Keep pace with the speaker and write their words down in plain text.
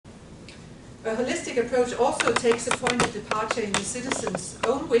A holistic approach also takes a point of departure in the citizen's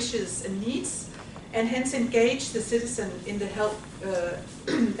own wishes and needs, and hence engage the citizen in the help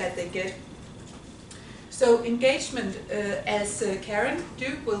that they get. So engagement, as Karen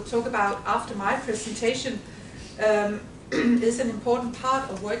Duke will talk about after my presentation, is an important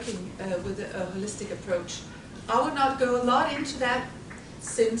part of working with a holistic approach. I will not go a lot into that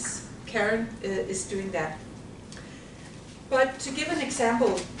since Karen is doing that. But to give an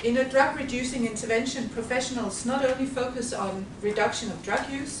example, in a drug-reducing intervention, professionals not only focus on reduction of drug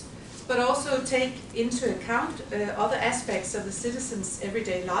use, but also take into account other aspects of the citizen's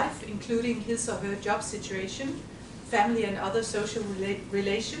everyday life, including his or her job situation, family and other social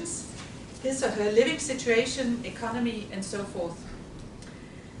relations, his or her living situation, economy, and so forth.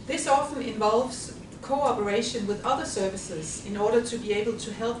 This often involves cooperation with other services in order to be able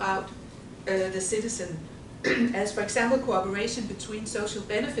to help out the citizen, as for example cooperation between social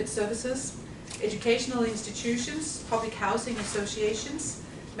benefit services, educational institutions, public housing associations,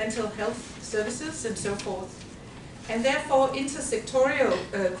 mental health services, and so forth. And therefore intersectorial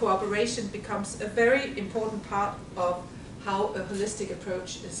cooperation becomes a very important part of how a holistic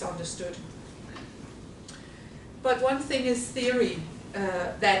approach is understood. But one thing is theory,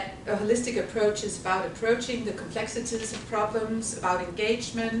 that a holistic approach is about approaching the complexities of problems, about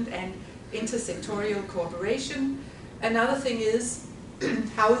engagement and intersectorial cooperation. Another thing is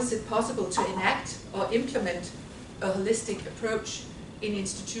how is it possible to enact or implement a holistic approach in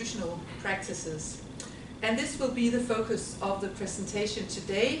institutional practices. And this will be the focus of the presentation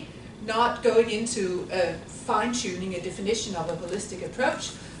today, not going into fine-tuning a definition of a holistic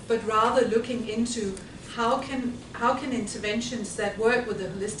approach, but rather looking into how can interventions that work with a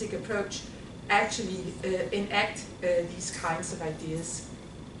holistic approach actually enact these kinds of ideas.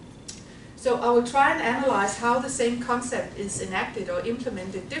 So I will try and analyze how the same concept is enacted or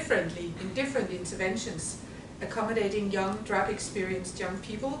implemented differently in different interventions, accommodating young, drug-experienced young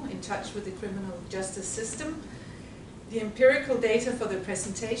people in touch with the criminal justice system. The empirical data for the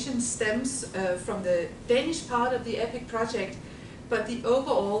presentation stems from the Danish part of the EPPIC project, but the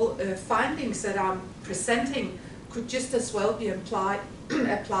overall findings that I'm presenting could just as well be applied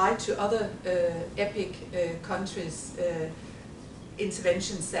to other EPPIC countries'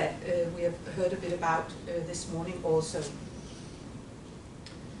 interventions that we have heard a bit about this morning also.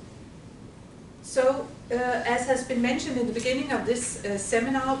 So, as has been mentioned in the beginning of this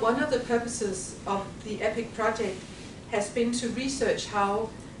seminar, one of the purposes of the EPPIC project has been to research how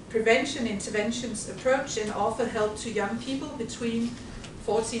prevention interventions approach and offer help to young people between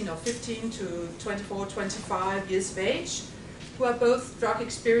 14 or 15 to 24, 25 years of age, who are both drug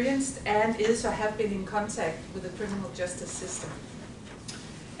experienced and is or have been in contact with the criminal justice system.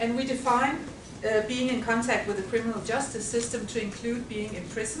 And we define being in contact with the criminal justice system to include being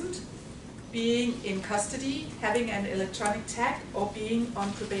imprisoned, being in custody, having an electronic tag, or being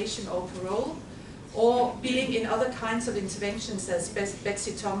on probation or parole, or being in other kinds of interventions as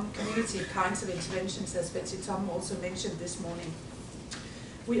Betsy Thom, community kinds of interventions as Betsy Thom also mentioned this morning.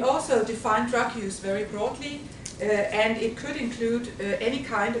 We also define drug use very broadly, and it could include any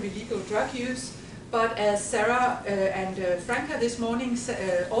kind of illegal drug use, but as Sara and Franca this morning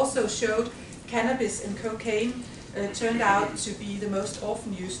also showed, cannabis and cocaine turned out to be the most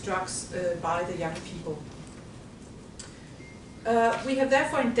often used drugs by the young people. We have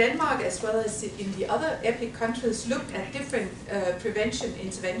therefore in Denmark, as well as in the other EPPIC countries, looked at different prevention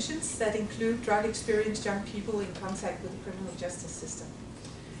interventions that include drug-experienced young people in contact with the criminal justice system.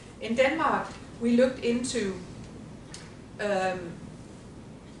 In Denmark, we looked into,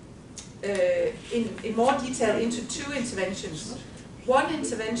 in more detail, into two interventions. One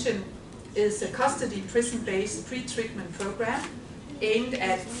intervention is a custody prison-based pre-treatment program aimed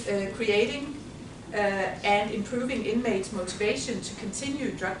at creating and improving inmates' motivation to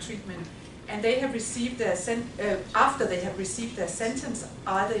continue drug treatment, and they have received their after they have received their sentence,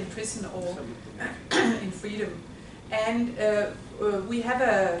 either in prison or in freedom. And we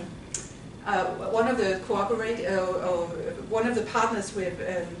have one of the one of the partners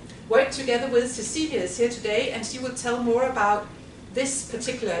we've worked together with, Cecilia, is here today, and she will tell more about this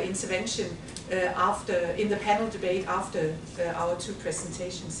particular intervention in the panel debate after our two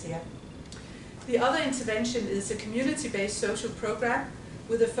presentations here. The other intervention is a community-based social program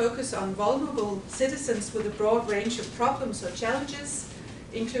with a focus on vulnerable citizens with a broad range of problems or challenges,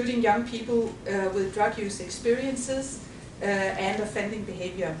 including young people with drug use experiences and offending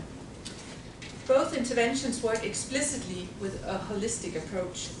behavior. Both interventions work explicitly with a holistic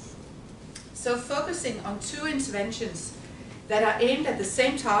approach. So focusing on two interventions that are aimed at the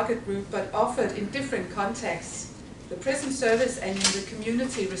same target group but offered in different contexts, the prison service and in the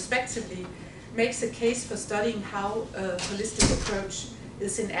community respectively, makes a case for studying how a holistic approach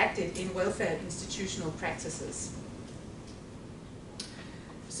is enacted in welfare institutional practices.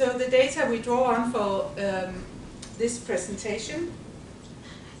 So the data we draw on for this presentation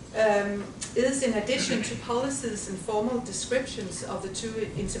is, in addition to policies and formal descriptions of the two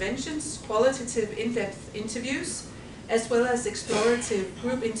interventions, qualitative in-depth interviews, as well as explorative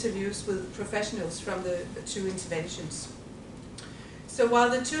group interviews with professionals from the two interventions. So while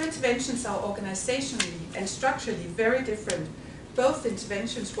the two interventions are organizationally and structurally very different, both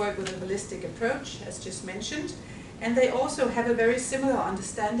interventions work with a holistic approach, as just mentioned, and they also have a very similar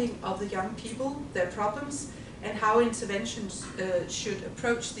understanding of the young people, their problems, and how interventions should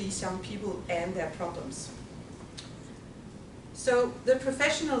approach these young people and their problems. So the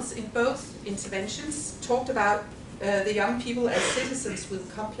professionals in both interventions talked about the young people as citizens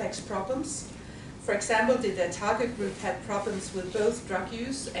with complex problems. For example, did their target group have problems with both drug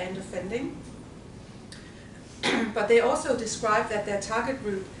use and offending? But they also described that their target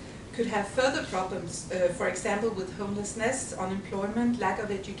group could have further problems, for example, with homelessness, unemployment, lack of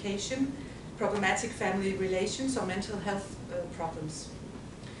education, problematic family relations, or mental health problems.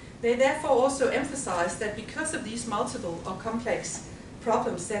 They therefore also emphasized that because of these multiple or complex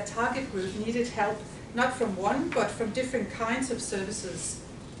problems, their target group needed help not from one, but from different kinds of services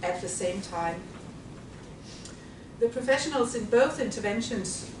at the same time. The professionals in both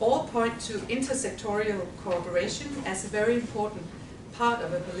interventions all point to intersectorial cooperation as a very important part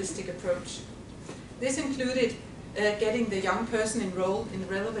of a holistic approach. This included getting the young person enrolled in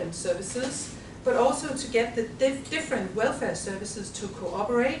relevant services, but also to get the different welfare services to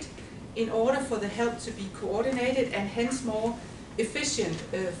cooperate in order for the help to be coordinated and hence more efficient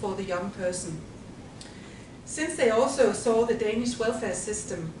for the young person. Since they also saw the Danish welfare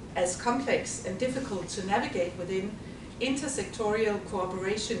system as complex and difficult to navigate within, intersectorial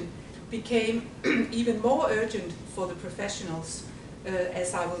cooperation became even more urgent for the professionals,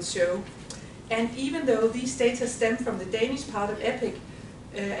 as I will show. And even though these data stem from the Danish part of EPPIC,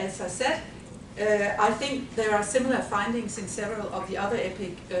 as I said, I think there are similar findings in several of the other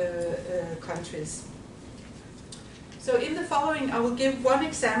EPPIC countries. So in the following, I will give one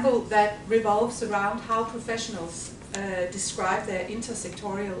example that revolves around how professionals describe their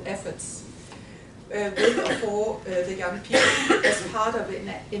intersectorial efforts with or for the young people as part of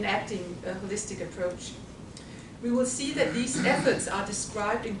enacting a holistic approach. We will see that these efforts are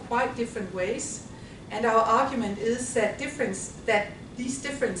described in quite different ways, and our argument is that these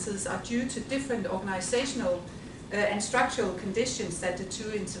differences are due to different organizational and structural conditions that the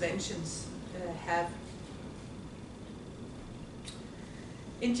two interventions have.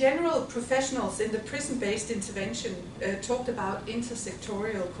 In general, professionals in the prison-based intervention talked about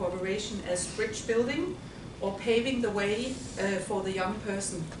intersectorial cooperation as bridge building or paving the way for the young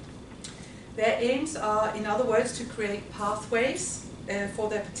person. Their aims are, in other words, to create pathways for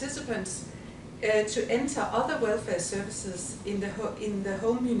their participants to enter other welfare services in the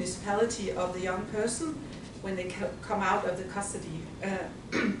home municipality of the young person when they come out of the custody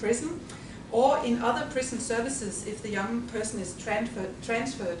prison, or in other prison services if the young person is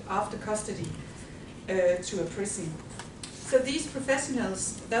transferred after custody to a prison. So these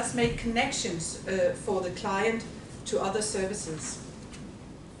professionals thus make connections for the client to other services.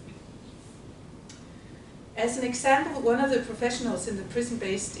 As an example, one of the professionals in the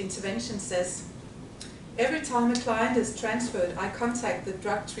prison-based intervention says, "Every time a client is transferred, I contact the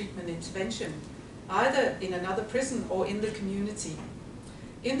drug treatment intervention, either in another prison or in the community.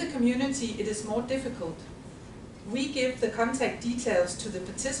 In the community, it is more difficult. We give the contact details to the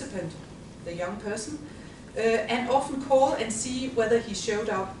participant, the young person, and often call and see whether he showed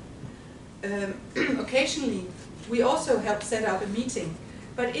up. Occasionally, we also help set up a meeting,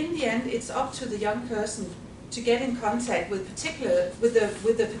 but in the end, it's up to the young person to get in contact with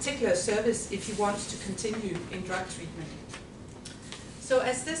the particular service if he wants to continue in drug treatment." So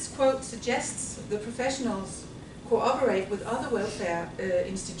as this quote suggests, the professionals cooperate with other welfare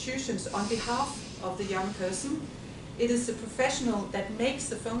institutions on behalf of the young person. It is the professional that makes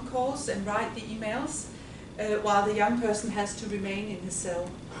the phone calls and write the emails, while the young person has to remain in his cell.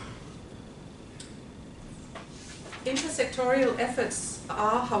 Intersectorial efforts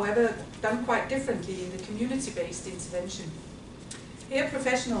are, however, done quite differently in the community-based intervention. Here,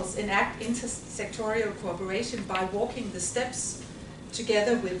 professionals enact intersectorial cooperation by walking the steps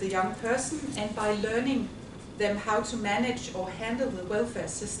together with the young person and by learning them how to manage or handle the welfare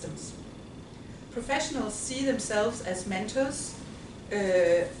systems. Professionals see themselves as mentors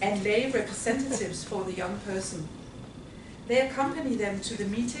and lay representatives for the young person. They accompany them to the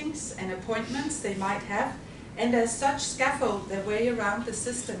meetings and appointments they might have and as such scaffold their way around the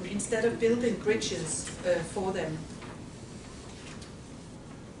system instead of building bridges for them.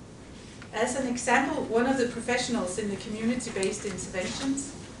 As an example, one of the professionals in the community-based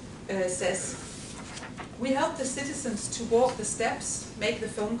interventions says, "We help the citizens to walk the steps, make the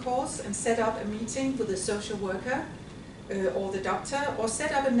phone calls, and set up a meeting with a social worker or the doctor, or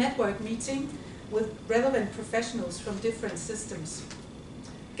set up a network meeting with relevant professionals from different systems.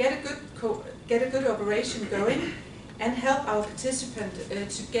 Get a good operation going and help our participant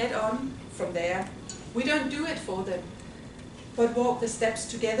to get on from there. We don't do it for them, but walk the steps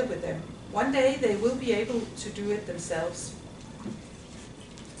together with them. One day they will be able to do it themselves."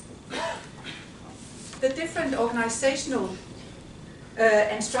 The different organizational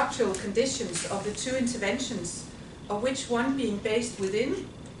and structural conditions of the two interventions, of which one being based within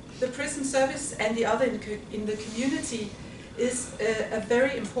the prison service and the other in the community, is a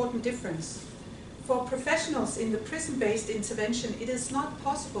very important difference. For professionals in the prison-based intervention, it is not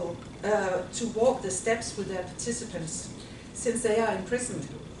possible to walk the steps with their participants, since they are imprisoned.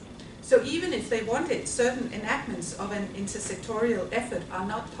 So even if they wanted, certain enactments of an intersectorial effort are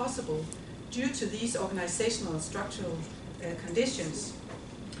not possible due to these organizational and structural conditions.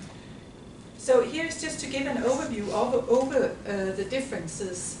 So here's just to give an overview over the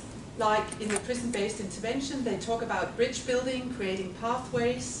differences. Like in the prison-based intervention, they talk about bridge building, creating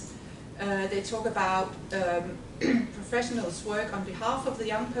pathways. They talk about professionals' work on behalf of the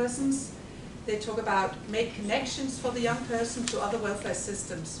young persons. They talk about make connections for the young person to other welfare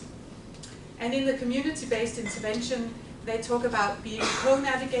systems. And in the community-based intervention, they talk about being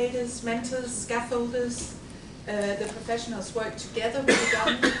co-navigators, mentors, scaffolders. The professionals work together with the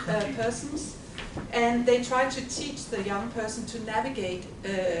young persons, and they try to teach the young person to navigate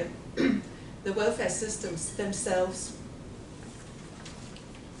the welfare systems themselves.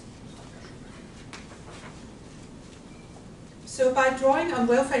 So by drawing on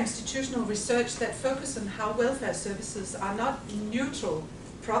welfare institutional research that focus on how welfare services are not neutral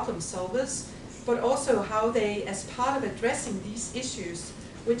problem solvers, but also how they, as part of addressing these issues,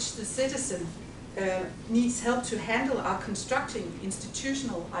 which the citizen needs help to handle, are constructing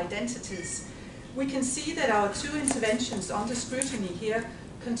institutional identities, we can see that our two interventions under scrutiny here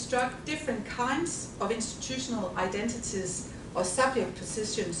construct different kinds of institutional identities or subject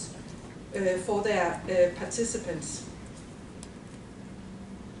positions for their participants.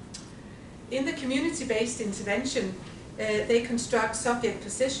 In the community-based intervention, they construct subject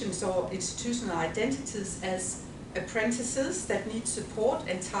positions or institutional identities as apprentices that need support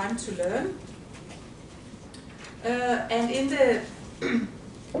and time to learn. And in the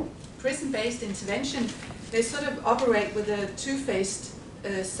prison-based intervention, they sort of operate with a two-faced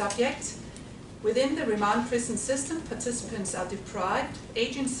subject. Within the remand prison system, participants are deprived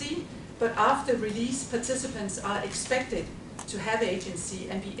agency, but after release, participants are expected to have agency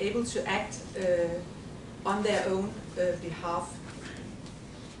and be able to act on their own behalf.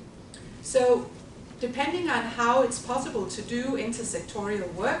 So, depending on how it's possible to do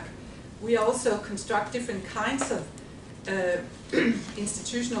intersectorial work, we also construct different kinds of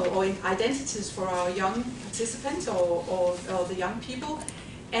institutional or identities for our young participants or the young people.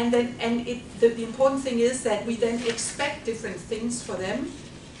 And then, the important thing is that we then expect different things for them.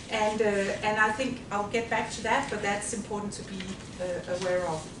 And I think I'll get back to that, but that's important to be aware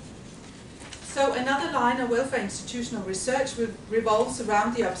of. So another line of welfare institutional research revolves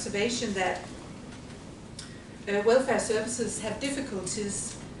around the observation that welfare services have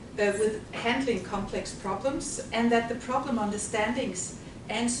difficulties with handling complex problems, and that the problem understandings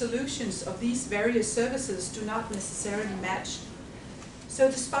and solutions of these various services do not necessarily match. So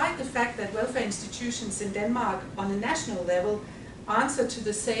despite the fact that welfare institutions in Denmark on a national level answer to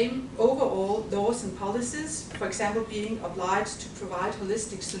the same overall laws and policies, for example being obliged to provide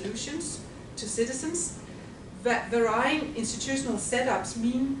holistic solutions to citizens, varying institutional setups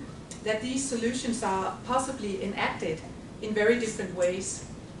mean that these solutions are possibly enacted in very different ways.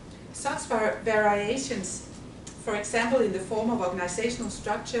 Such variations, for example in the form of organizational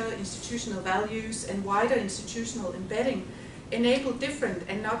structure, institutional values, and wider institutional embedding, enable different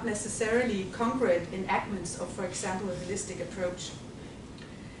and not necessarily congruent enactments of, for example, a holistic approach.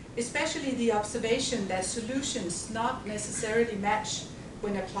 Especially the observation that solutions not necessarily match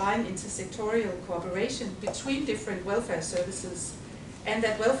when applying intersectorial cooperation between different welfare services, and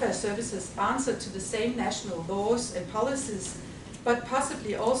that welfare services answer to the same national laws and policies, but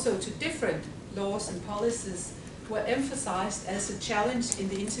possibly also to different laws and policies, were emphasized as a challenge in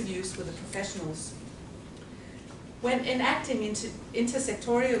the interviews with the professionals. When enacting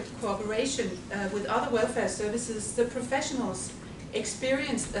intersectorial cooperation with other welfare services, the professionals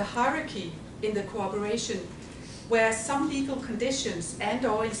experienced a hierarchy in the cooperation where some legal conditions and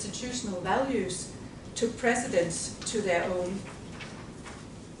or institutional values took precedence to their own.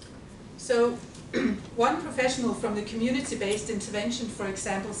 So one professional from the community-based intervention, for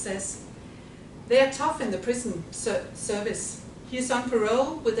example, says, "They are tough in the prison service. He is on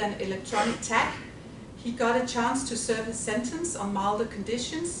parole with an electronic tag. He got a chance to serve his sentence on milder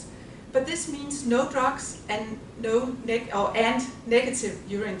conditions, but this means no drugs and negative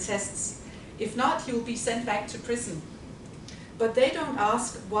urine tests. If not, he will be sent back to prison." But they don't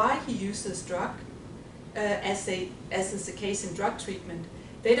ask why he uses drug, as is the case in drug treatment.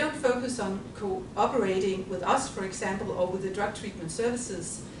 They don't focus on cooperating with us, for example, or with the drug treatment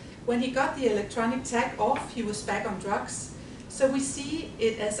services. When he got the electronic tag off, he was back on drugs. So we see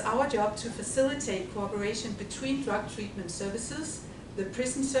it as our job to facilitate cooperation between drug treatment services, the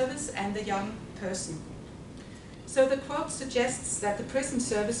prison service, and the young person. So the quote suggests that the prison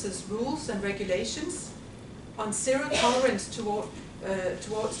services rules and regulations on zero tolerance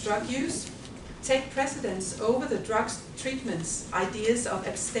towards drug use take precedence over the drug treatment's ideas of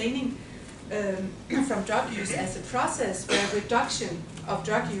abstaining from drug use as a process where reduction of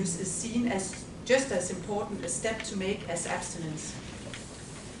drug use is seen as just as important a step to make as abstinence.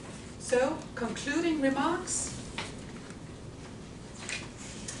 So, concluding remarks.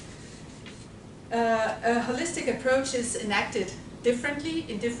 A holistic approach is enacted differently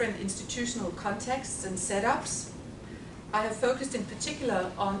in different institutional contexts and setups. I have focused in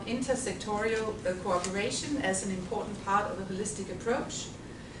particular on intersectorial cooperation as an important part of a holistic approach.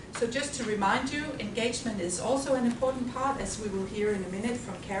 So just to remind you, engagement is also an important part, as we will hear in a minute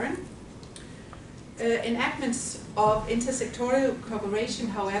from Karen. Enactments of intersectorial cooperation,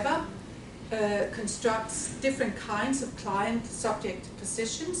 however, constructs different kinds of client-subject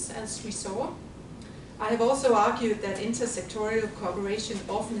positions, as we saw. I have also argued that intersectorial cooperation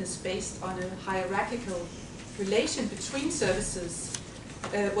often is based on a hierarchical relation between services,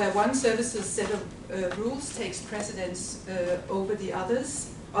 where one service's set of rules takes precedence over the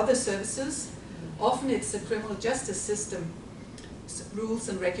other services. Often it's the criminal justice system rules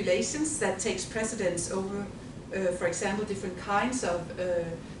and regulations that takes precedence over, for example, different kinds of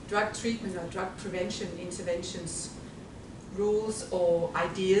drug treatment or drug prevention interventions, rules or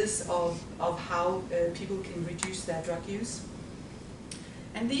ideas of how people can reduce their drug use.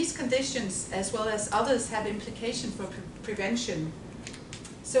 And these conditions, as well as others, have implications for prevention.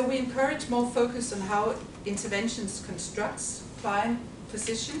 So we encourage more focus on how interventions constructs client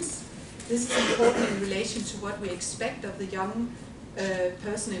positions. This is important in relation to what we expect of the young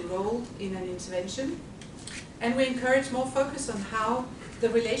person enrolled in an intervention. And we encourage more focus on how the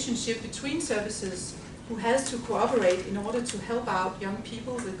relationship between services who has to cooperate in order to help out young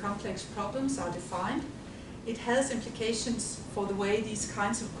people with complex problems are defined. It has implications for the way these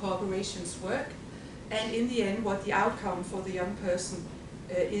kinds of cooperations work, and in the end what the outcome for the young person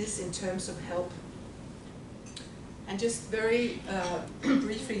is in terms of help. And just very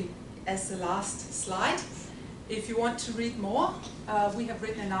briefly as the last slide, if you want to read more, we have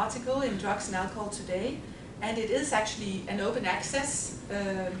written an article in Drugs and Alcohol Today, and it is actually an open access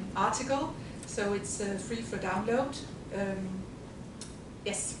article, so it's free for download.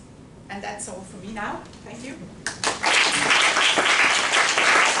 Yes. And that's all for me now. Thank you.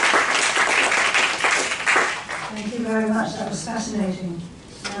 Thank you very much. That was fascinating.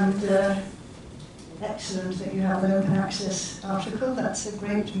 And excellent that you have an open access article. That's a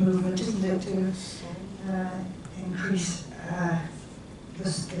great movement, isn't it, to increase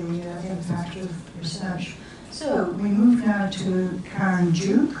the impact of research. So we move now to Karen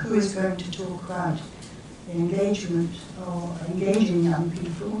Duke, who is going to talk about the engagement or engaging young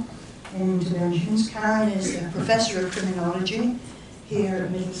people in interventions. Karen is a professor of criminology here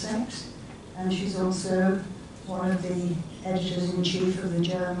at Middlesex, and she's also one of the editors-in-chief of the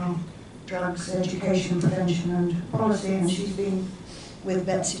journal Drugs, Education, Prevention and Policy, and she's been with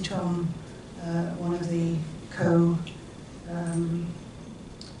Betsy Thom, one of the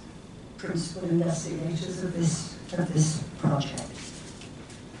principal investigators of this project.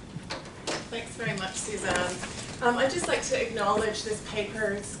 Thanks very much, Susanne. I'd just like to acknowledge this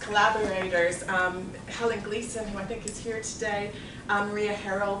paper's collaborators, Helen Gleeson, who I think is here today, Maria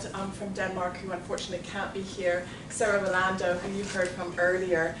Herold from Denmark, who unfortunately can't be here, Sara Rolando, who you heard from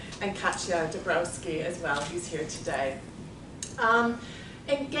earlier, and Katja Dabrowski as well, who's here today.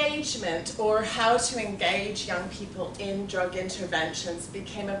 Engagement, or how to engage young people in drug interventions,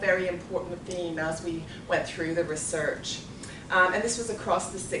 became a very important theme as we went through the research. And this was across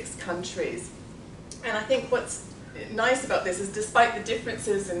the 6 countries. And I think what's nice about this is despite the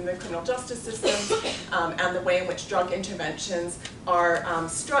differences in the criminal justice systems and the way in which drug interventions are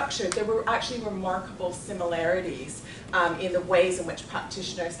structured, there were actually remarkable similarities in the ways in which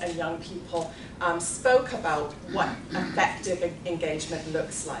practitioners and young people spoke about what effective engagement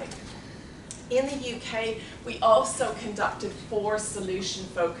looks like. In the UK, we also conducted 4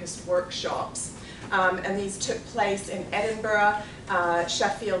 solution-focused workshops. And these took place in Edinburgh,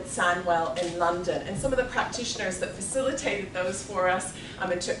 Sheffield, Sandwell, and London. And some of the practitioners that facilitated those for us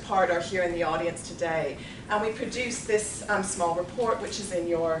and took part are here in the audience today. And we produced this small report, which is in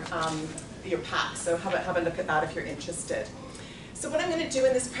your pack, so have a look at that if you're interested. So what I'm going to do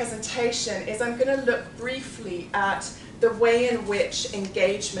in this presentation is I'm going to look briefly at the way in which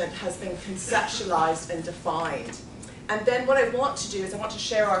engagement has been conceptualized and defined. And then what I want to do is I want to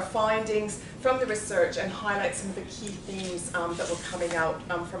share our findings from the research and highlight some of the key themes that were coming out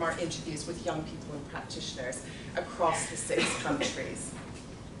from our interviews with young people and practitioners across the 6 countries.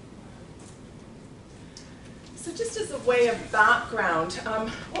 So just as a way of background,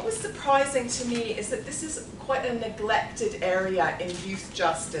 what was surprising to me is that this is quite a neglected area in youth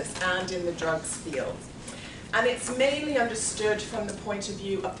justice and in the drugs field. And it's mainly understood from the point of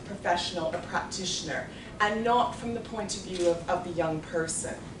view of the professional or practitioner, and not from the point of view of the young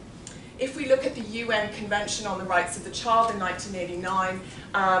person. If we look at the UN Convention on the Rights of the Child in 1989,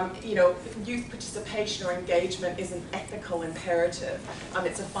 youth participation or engagement is an ethical imperative.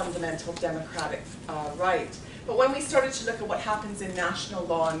 It's a fundamental democratic right. But when we started to look at what happens in national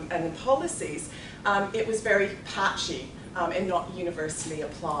law and in policies, it was very patchy and not universally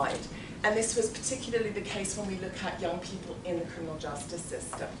applied. And this was particularly the case when we look at young people in the criminal justice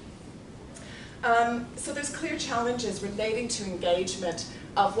system. So there's clear challenges relating to engagement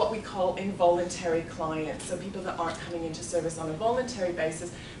of what we call involuntary clients, so people that aren't coming into service on a voluntary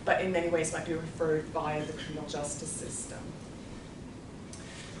basis, but in many ways might be referred via the criminal justice system.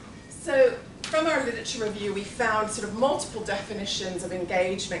 So from our literature review, we found sort of multiple definitions of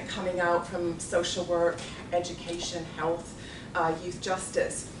engagement coming out from social work, education, health, youth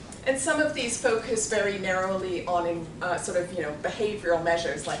justice. And some of these focus very narrowly on behavioral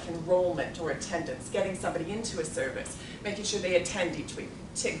measures like enrollment or attendance, getting somebody into a service, making sure they attend each week,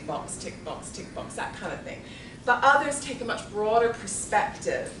 tick box, tick box, tick box, that kind of thing. But others take a much broader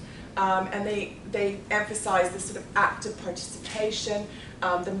perspective, and they emphasize the sort of active participation,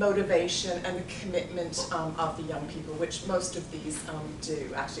 the motivation and the commitment of the young people, which most of these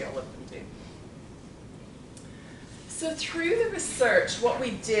do, actually all of them do. So through the research, what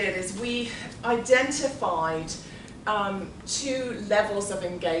we did is we identified 2 levels of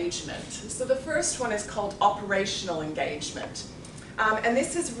engagement. So the first one is called operational engagement. And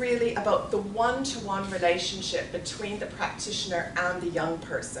this is really about the one-to-one relationship between the practitioner and the young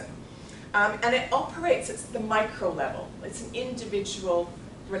person. And it operates at the micro level. It's an individual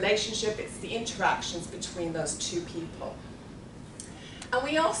relationship. It's the interactions between those 2 people. And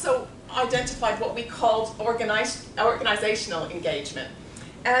we also identified what we called organizational engagement.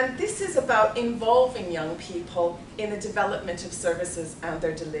 And this is about involving young people in the development of services and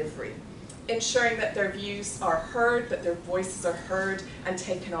their delivery, ensuring that their views are heard, that their voices are heard and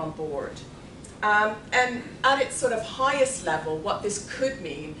taken on board. And at its sort of highest level, what this could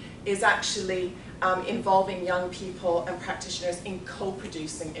mean is actually involving young people and practitioners in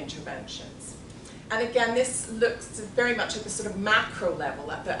co-producing interventions. And again, this looks very much at the sort of macro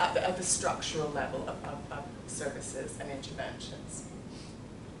level, at the structural level of services and interventions.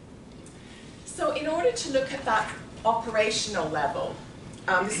 So in order to look at that operational level,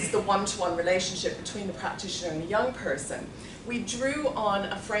 this is the one-to-one relationship between the practitioner and the young person, we drew on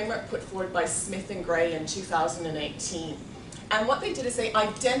a framework put forward by Smith and Gray in 2018. And what they did is they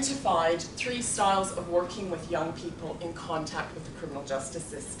identified 3 styles of working with young people in contact with the criminal justice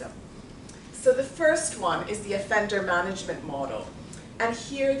system. So the first one is the offender management model. And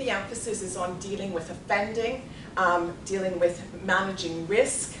here the emphasis is on dealing with offending, dealing with managing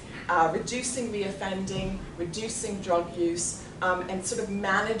risk, reducing reoffending, reducing drug use, and sort of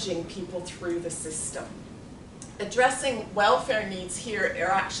managing people through the system. Addressing welfare needs here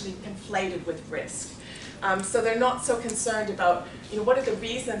are actually conflated with risk. So they're not so concerned about, what are the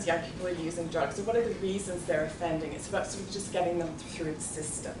reasons young people are using drugs, or what are the reasons they're offending. It's about sort of just getting them through the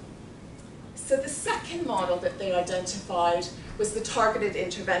system. So the second model that they identified was the targeted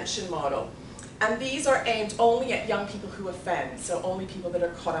intervention model. And these are aimed only at young people who offend, so only people that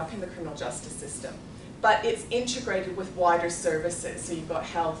are caught up in the criminal justice system. But it's integrated with wider services, so you've got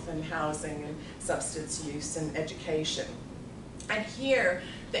health and housing and substance use and education. And here,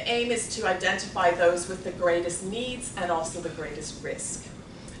 the aim is to identify those with the greatest needs and also the greatest risk.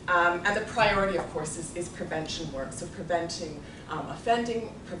 And the priority, of course, is prevention work, so preventing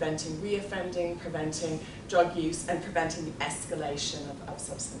offending, preventing reoffending, preventing drug use, and preventing the escalation of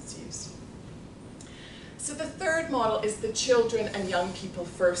substance use. So the third model is the children and young people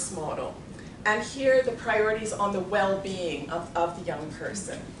first model. And here the priority is on the well-being of the young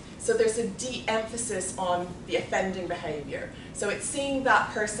person. So there's a de-emphasis on the offending behavior. So it's seeing that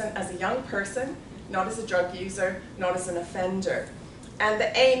person as a young person, not as a drug user, not as an offender. And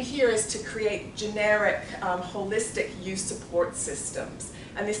the aim here is to create generic, holistic youth support systems.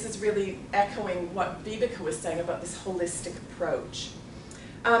 And this is really echoing what Vibeke was saying about this holistic approach.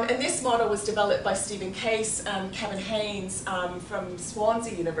 And this model was developed by Stephen Case and Kevin Haynes from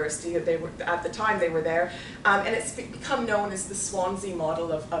Swansea University. At the time they were there. And it's become known as the Swansea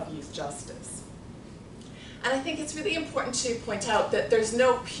model of youth justice. And I think it's really important to point out that there's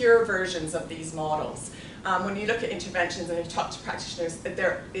no pure versions of these models. When you look at interventions and you talk to practitioners,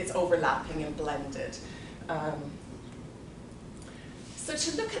 it's overlapping and blended. So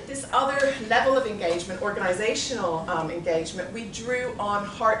to look at this other level of engagement, organizational engagement, we drew on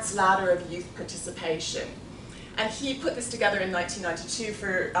Hart's ladder of youth participation. And he put this together in 1992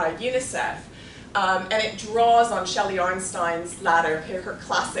 for UNICEF. And it draws on Shelley Arnstein's ladder, her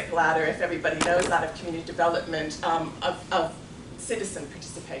classic ladder, if everybody knows that, of community development, of citizen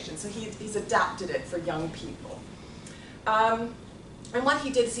participation. So he's adapted it for young people. And what he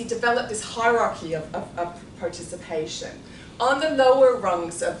did is he developed this hierarchy of participation. On the lower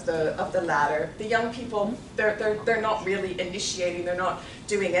rungs of the ladder, the young people, they're not really initiating, they're not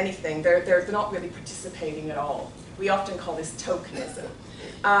doing anything, they're not really participating at all. We often call this tokenism.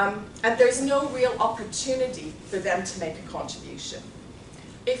 And there's no real opportunity for them to make a contribution.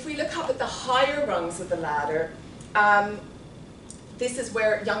 If we look up at the higher rungs of the ladder, this is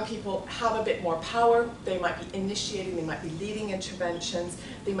where young people have a bit more power. They might be initiating, they might be leading interventions,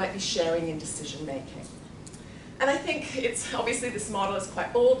 they might be sharing in decision making. And I think it's, obviously this model is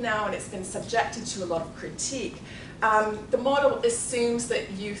quite old now and it's been subjected to a lot of critique. The model assumes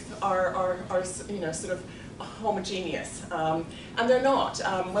that youth are sort of homogeneous, and they're not.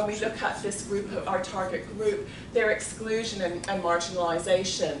 When we look at this group, our target group, their exclusion and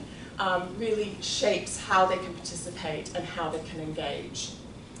marginalization really shapes how they can participate and how they can engage.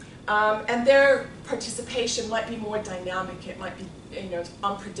 And their participation might be more dynamic, it might be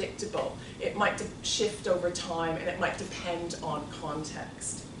unpredictable, it might shift over time, and it might depend on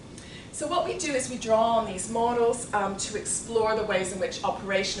context. So what we do is we draw on these models to explore the ways in which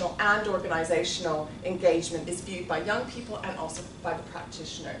operational and organizational engagement is viewed by young people and also by the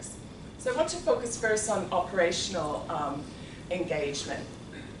practitioners. So I want to focus first on operational engagement.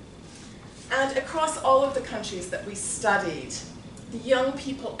 And across all of the countries that we studied, the young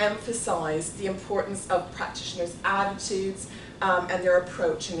people emphasized the importance of practitioners' attitudes and their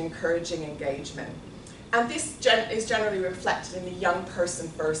approach in encouraging engagement. And this is generally reflected in the young person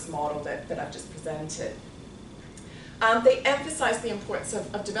first model that I've just presented. They emphasize the importance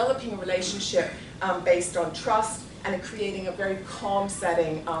of developing a relationship based on trust and in creating a very calm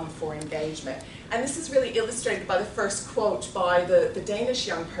setting for engagement. And this is really illustrated by the first quote by the Danish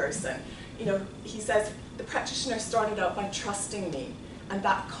young person. He says, the practitioner started out by trusting me, and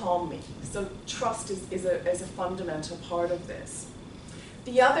that calmed me. So trust is a fundamental part of this.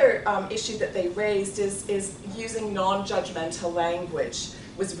 The other issue that they raised is using non-judgmental language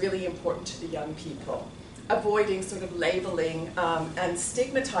was really important to the young people. Avoiding sort of labeling and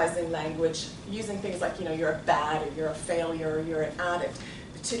stigmatizing language, using things like, you're bad, or you're a failure, or you're an addict,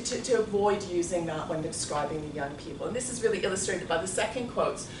 to avoid using that when describing the young people. And this is really illustrated by the second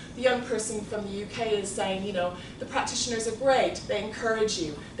quotes. The young person from the UK is saying, the practitioners are great, they encourage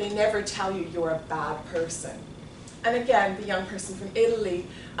you, they never tell you you're a bad person. And again, the young person from Italy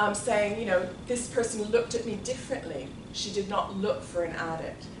saying, this person looked at me differently. She did not look for an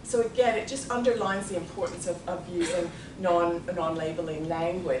addict. So again, it just underlines the importance of using non-labeling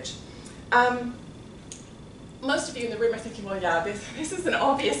language. Most of you in the room are thinking, well, yeah, this is an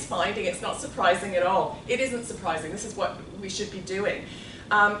obvious finding. It's not surprising at all. It isn't surprising. This is what we should be doing.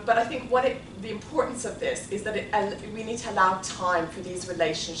 But I think the importance of this is that we need to allow time for these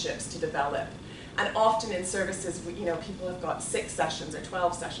relationships to develop. And often in services, people have got 6 sessions or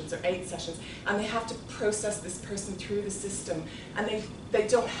 12 sessions or 8 sessions, and they have to process this person through the system, and they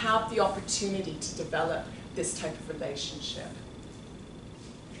don't have the opportunity to develop this type of relationship.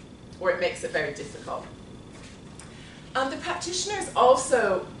 Or it makes it very difficult. The practitioners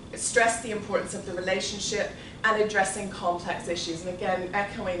also stress the importance of the relationship and addressing complex issues. And again,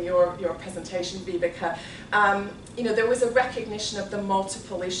 echoing your presentation, Vibeke, there was a recognition of the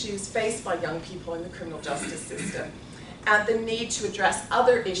multiple issues faced by young people in the criminal justice system. and the need to address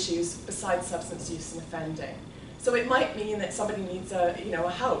other issues besides substance use and offending. So it might mean that somebody needs a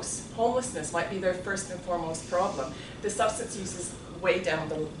house. Homelessness might be their first and foremost problem. The substance use is way down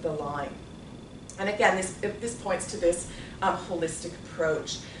the line. And again, this points to this holistic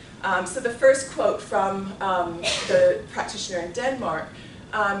approach. So the first quote from the practitioner in Denmark,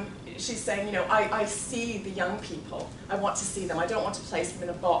 she's saying, I see the young people. I want to see them. I don't want to place them in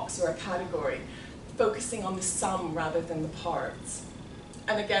a box or a category, focusing on the sum rather than the parts.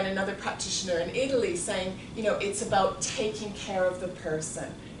 And again, another practitioner in Italy saying, it's about taking care of the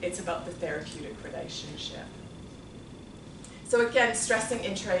person. It's about the therapeutic relationship. So again, stressing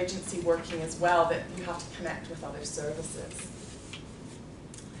interagency working as well, that you have to connect with other services.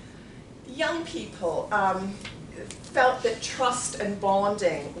 Young people felt that trust and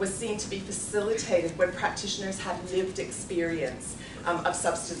bonding was seen to be facilitated when practitioners had lived experience of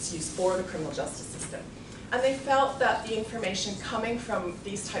substance use for the criminal justice system. And they felt that the information coming from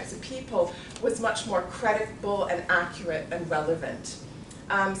these types of people was much more credible and accurate and relevant.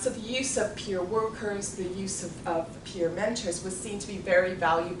 So the use of peer workers, the use of peer mentors was seen to be very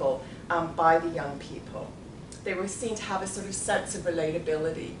valuable by the young people. They were seen to have a sort of sense of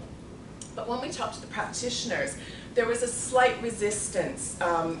relatability. But when we talked to the practitioners, there was a slight resistance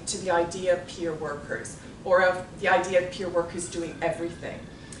to the idea of peer workers, or of the idea of peer workers doing everything.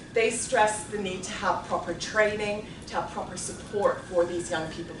 They stressed the need to have proper training, to have proper support for these young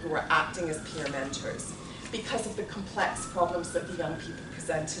people who were acting as peer mentors, because of the complex problems that the young people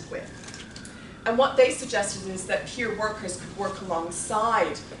presented with. And what they suggested is that peer workers could work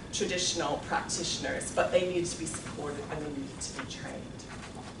alongside traditional practitioners, but they needed to be supported and they needed to be trained.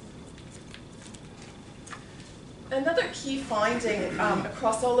 Another key finding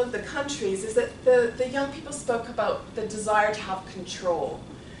across all of the countries is that the young people spoke about the desire to have control.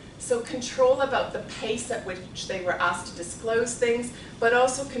 So control about the pace at which they were asked to disclose things, but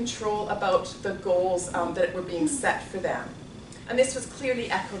also control about the goals that were being set for them. And this was clearly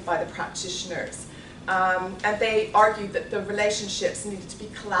echoed by the practitioners. And they argued that the relationships needed to be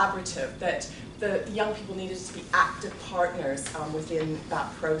collaborative, that the young people needed to be active partners within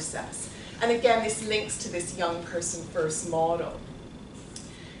that process. And again, this links to this young person first model.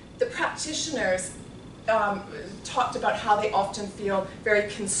 The practitioners talked about how they often feel very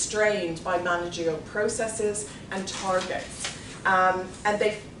constrained by managerial processes and targets. And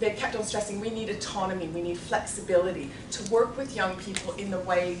they kept on stressing, we need autonomy, we need flexibility to work with young people in the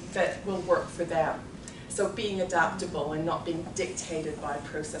way that will work for them. So being adaptable and not being dictated by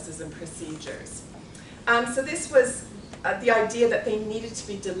processes and procedures. So this was the idea that they needed to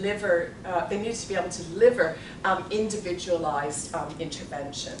be able to deliver individualized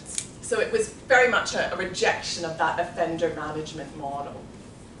interventions. So it was very much a rejection of that offender management model,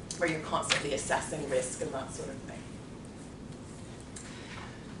 where you're constantly assessing risk and that sort of thing.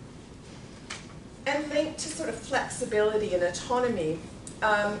 And linked to sort of flexibility and autonomy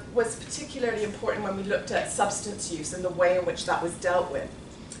was particularly important when we looked at substance use and the way in which that was dealt with.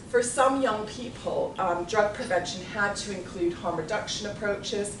 For some young people, drug prevention had to include harm reduction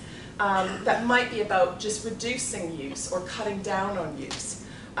approaches that might be about just reducing use or cutting down on use,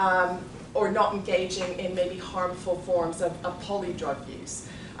 or not engaging in maybe harmful forms of polydrug use,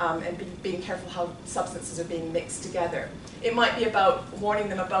 and being careful how substances are being mixed together. It might be about warning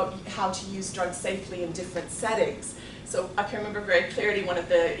them about how to use drugs safely in different settings. So I can remember very clearly one of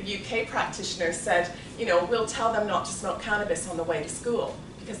the UK practitioners said, we'll tell them not to smoke cannabis on the way to school,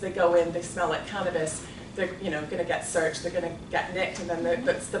 because they go in, they smell like cannabis, they're going to get searched, they're going to get nicked, and then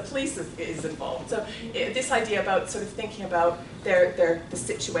the police is involved. So this idea about sort of thinking about the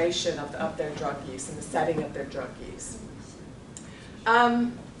situation of their drug use and the setting of their drug use.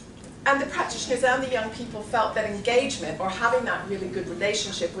 And the practitioners and the young people felt that engagement, or having that really good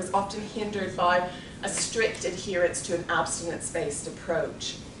relationship, was often hindered by a strict adherence to an abstinence-based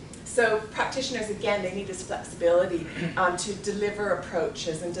approach. So practitioners, again, they need this flexibility to deliver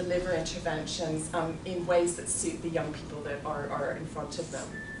approaches and deliver interventions in ways that suit the young people that are in front of them.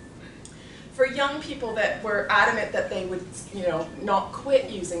 For young people that were adamant that they would not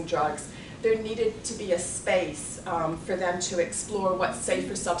quit using drugs, there needed to be a space for them to explore what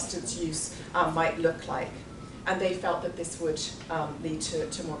safer substance use might look like. And they felt that this would lead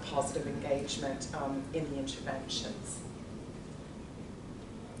to more positive engagement in the interventions.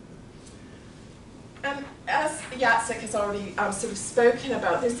 As Jacek has already sort of spoken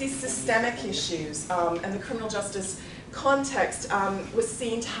about, there's these systemic issues, and the criminal justice context was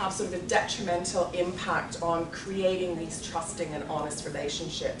seen to have sort of a detrimental impact on creating these trusting and honest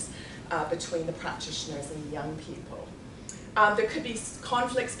relationships between the practitioners and the young people. There could be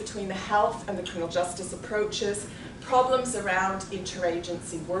conflicts between the health and the criminal justice approaches, problems around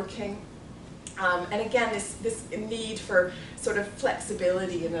interagency working, and again, this need for sort of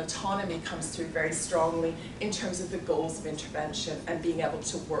flexibility and autonomy comes through very strongly in terms of the goals of intervention and being able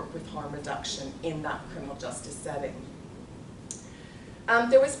to work with harm reduction in that criminal justice setting.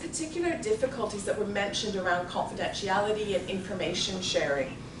 There was particular difficulties that were mentioned around confidentiality and information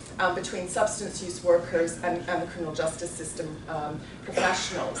sharing between substance use workers and the criminal justice system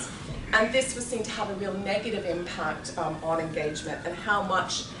professionals. And this was seen to have a real negative impact on engagement and how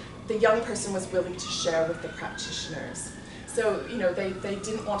much the young person was willing to share with the practitioners. So, you know, they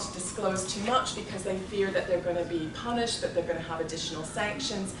didn't want to disclose too much because they fear that they're going to be punished, that they're going to have additional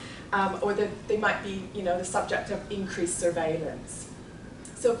sanctions, or that they might be, you know, the subject of increased surveillance.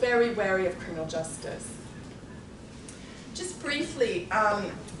 So very wary of criminal justice. Just briefly,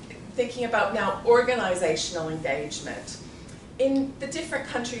 thinking about now organizational engagement. In the different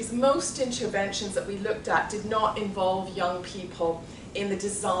countries, most interventions that we looked at did not involve young people in the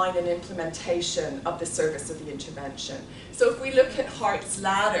design and implementation of the service of the intervention. So if we look at Hart's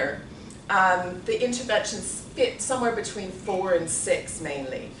ladder, the interventions fit somewhere between 4 and 6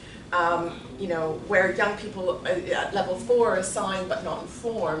 mainly. You know, where young people at level 4 are assigned but not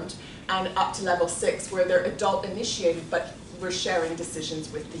informed, and up to level 6 where they're adult initiated but we're sharing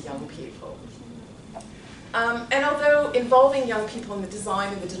decisions with the young people. And although involving young people in the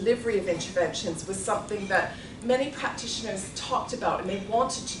design and the delivery of interventions was something that many practitioners talked about and they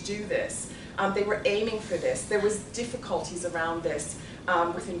wanted to do this, they were aiming for this, there was difficulties around this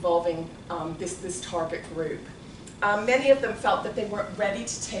with involving this target group. Many of them felt that they weren't ready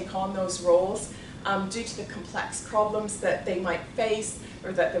to take on those roles due to the complex problems that they might face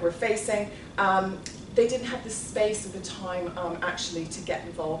or that they were facing. They didn't have the space or the time actually to get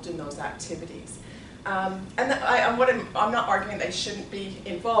involved in those activities. I'm not arguing they shouldn't be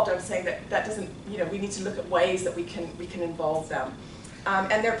involved. I'm saying that doesn't, you know, we need to look at ways that we can involve them.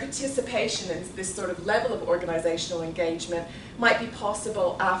 And their participation in this sort of level of organizational engagement might be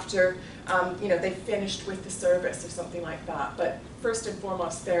possible after, you know, they've finished with the service or something like that. But first and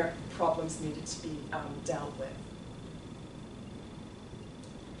foremost, their problems needed to be dealt with.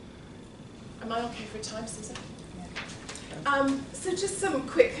 Am I okay for time, Susan? So just some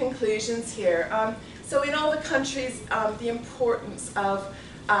quick conclusions here. So in all the countries, the importance of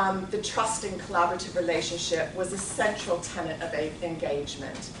the trusting collaborative relationship was a central tenet of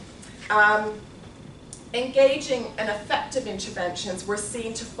engagement. Engaging and effective interventions were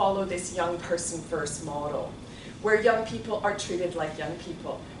seen to follow this young person first model, where young people are treated like young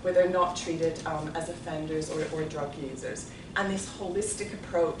people, where they're not treated as offenders or drug users. And this holistic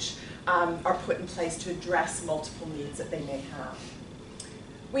approach are put in place to address multiple needs that they may have.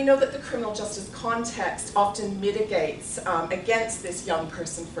 We know that the criminal justice context often mitigates against this young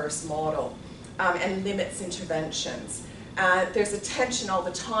person first model and limits interventions. There's a tension all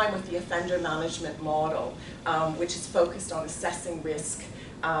the time with the offender management model, which is focused on assessing risk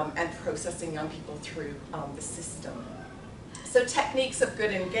and processing young people through the system. So techniques of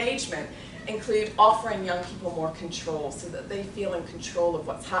good engagement include offering young people more control so that they feel in control of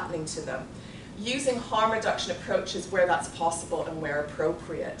what's happening to them, using harm reduction approaches where that's possible and where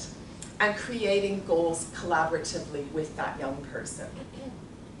appropriate, and creating goals collaboratively with that young person.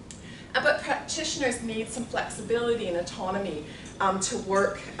 But practitioners need some flexibility and autonomy to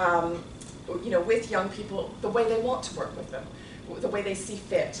work you know, with young people the way they want to work with them, the way they see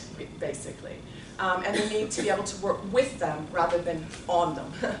fit, basically. And they need to be able to work with them rather than on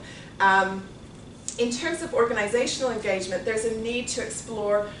them. In terms of organizational engagement, there's a need to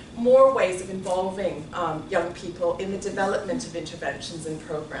explore more ways of involving young people in the development of interventions and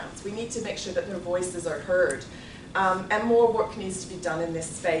programs. We need to make sure that their voices are heard. And more work needs to be done in this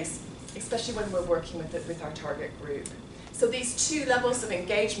space, especially when we're working with our target group. So these two levels of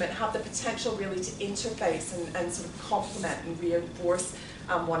engagement have the potential really to interface and sort of complement and reinforce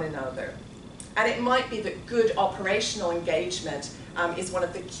one another. And it might be that good operational engagement is one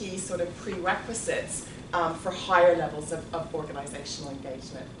of the key sort of prerequisites for higher levels of organizational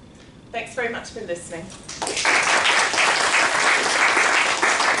engagement. Thanks very much for listening.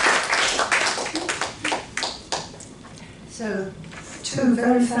 So, two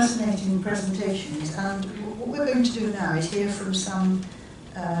very fascinating presentations, and what we're going to do now is hear from some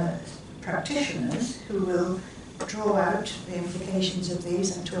practitioners who will draw out the implications of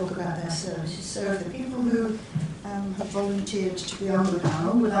these and talk about their services. So the people who have volunteered to be on the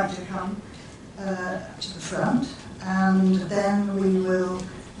panel would like to come to the front, and then we will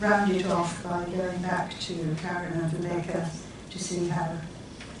round it off by going back to Karen and Vibeke to see how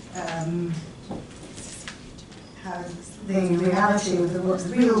the reality of the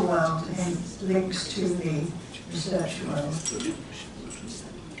real world links to the research world.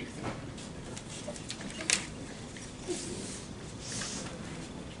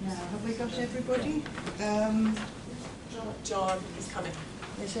 Now, have we got everybody? John is coming.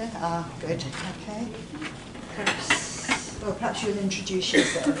 Is it? Ah, good. Okay. Perhaps you'll introduce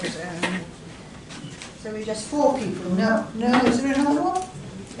yourselves. So we're just 4 people. No, is there another one?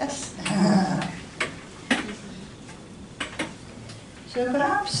 Yes. So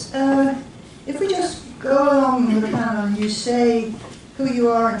perhaps if we just go along the panel and you say who you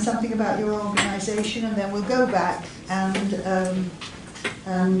are and something about your organisation, and then we'll go back and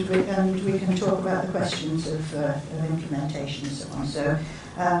we can talk about the questions of implementation and so on. So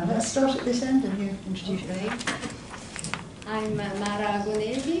let's start at this end and you introduce yourself. I'm Mara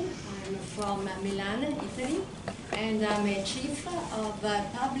Gonevi. I'm from Milan, Italy, and I'm a chief of a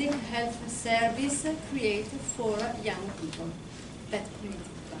public health service created for young people.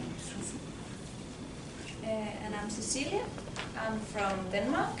 And I'm Cecilia. I'm from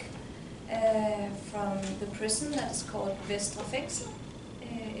Denmark, from the prison that is called Vestre Fængsel.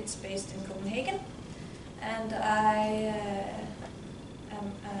 It's based in Copenhagen, and I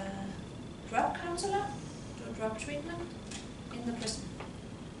am a drug counselor, do drug treatment in the prison.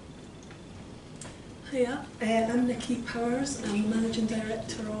 Hiya, I'm Nikki Powers. I'm Managing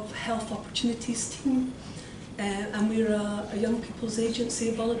Director of Health Opportunities Team, and we're a young people's agency,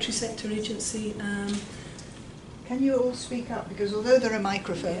 a voluntary sector agency. Can you all speak up? Because although there are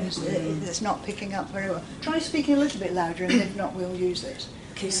microphones, it's not picking up very well. Try speaking a little bit louder, and if not, we'll use this.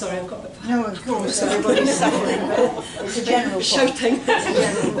 Okay, sorry, I've got a bit. No, of course, everybody's suffering, but it's a general point. Shouting.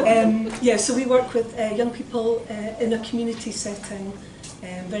 Yeah, so we work with young people in a community setting,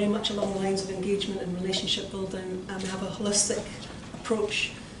 very much along the lines of engagement and relationship building, and we have a holistic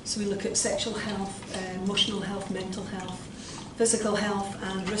approach. So we look at sexual health, emotional health, mental health, physical health,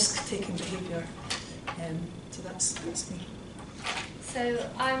 and risk-taking behaviour. So that's me. So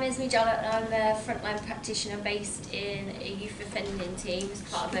I'm Esme Jollett, and I'm a frontline practitioner based in a youth offending team as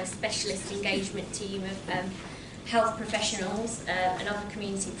part of a specialist engagement team of health professionals and other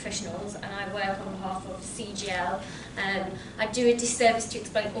community professionals, and I work on behalf of CJL. I do a disservice to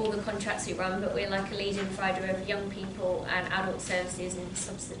explain all the contracts we run, but we're like a leading provider of young people and adult services in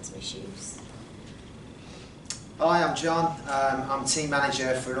substance misuse. Hi, I'm John. I'm Team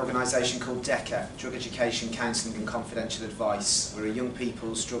Manager for an organisation called DECA, Drug Education, Counselling and Confidential Advice. We're a young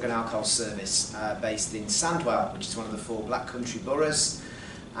people's drug and alcohol service based in Sandwell, which is one of the 4 Black Country boroughs.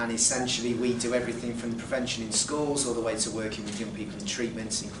 And essentially we do everything from prevention in schools all the way to working with young people in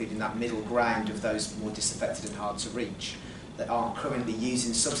treatment, including that middle ground of those more disaffected and hard to reach that aren't currently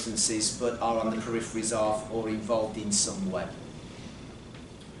using substances but are on the peripheries of or involved in some way.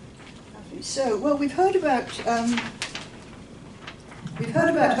 So, well, we've heard about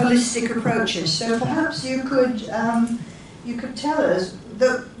holistic approaches. So perhaps you could tell us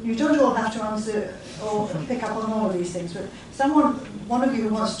that you don't all have to answer or pick up on all of these things, but one of you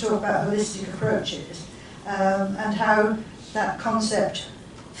wants to talk about holistic approaches and how that concept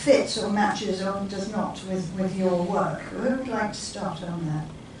fits or matches or does not with your work. Who would like to start on that?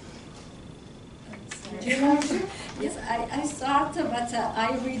 Would you like to? Yes, I start, but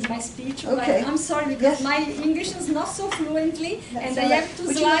I read my speech. Okay. I'm sorry because Yes. my English is not so fluently, That's and all I right. have 2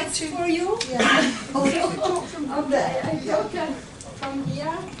 Would you like slides to- for you. Yeah. Oh, talk from there. I Yeah. talk from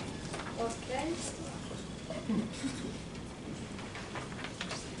here. Okay.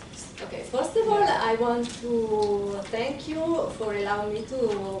 Okay, first of all, I want to thank you for allowing me to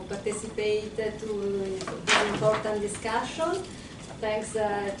participate to this important discussion. Thanks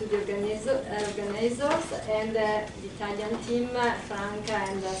to the organizers and the Italian team, Franca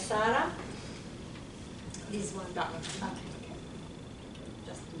and Sara. This one. That one. Okay.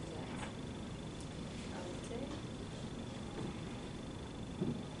 Just do that.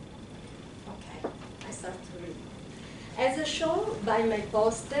 Okay, I start to read. As shown by my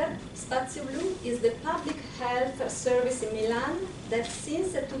poster, Spazio Blu is the public health service in Milan that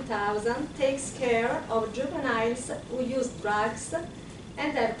since 2000 takes care of juveniles who use drugs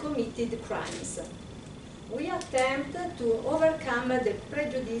and have committed crimes. We attempt to overcome the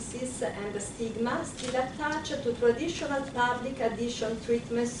prejudices and the stigma still attached to traditional public addiction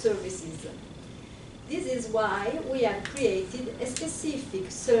treatment services. This is why we have created a specific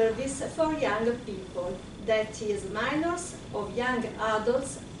service for young people, that is minors of young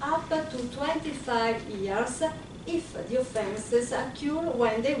adults up to 25 years if the offences occur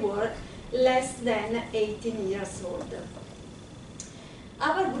when they were less than 18 years old.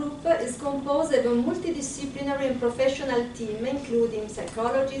 Our group is composed of a multidisciplinary and professional team, including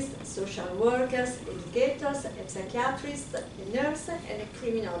psychologists, social workers, educators, a psychiatrist, a nurse, and a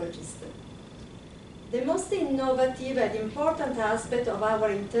criminologist. The most innovative and important aspect of our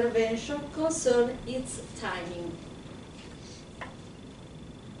intervention concerns its timing.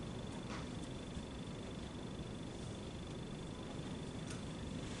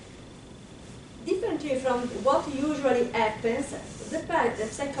 Differently from what usually happens, the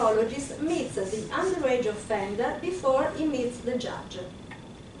psychologist meets the underage offender before he meets the judge.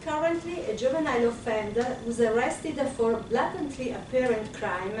 Currently, a juvenile offender who is arrested for blatantly apparent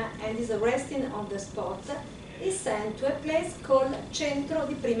crime and is arrested on the spot is sent to a place called Centro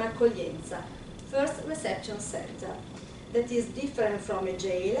di Prima Accoglienza, First Reception Center, that is different from a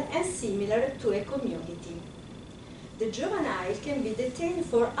jail and similar to a community. The juvenile can be detained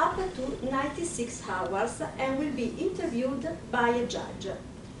for up to 96 hours and will be interviewed by a judge.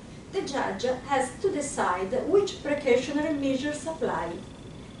 The judge has to decide which precautionary measures apply.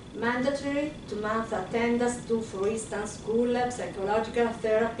 Mandatory 2-month attendance to, for instance, school, psychological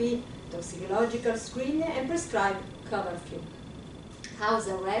therapy, toxicological screening, and prescribed curfew. House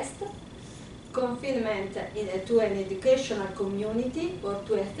arrest, confinement to an educational community or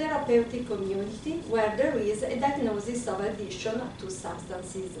to a therapeutic community where there is a diagnosis of addiction to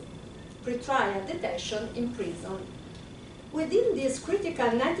substances. Pretrial detention in prison. Within these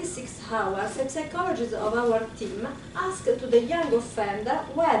critical 96 hours, a psychologist of our team asks to the young offender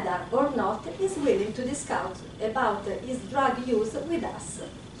whether or not he is willing to discuss about his drug use with us.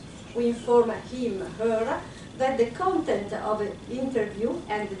 We inform him, her, that the content of the interview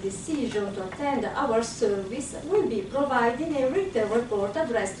and the decision to attend our service will be provided in a written report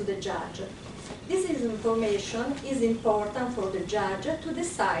addressed to the judge. This information is important for the judge to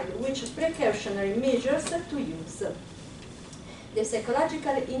decide which precautionary measures to use. The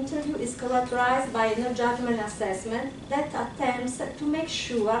psychological interview is characterized by a no-judgment assessment that attempts to make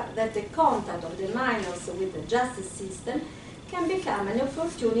sure that the contact of the minors with the justice system can become an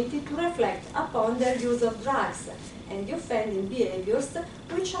opportunity to reflect upon their use of drugs and the offending behaviors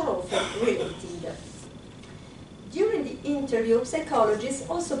which are often related. During the interview, psychologists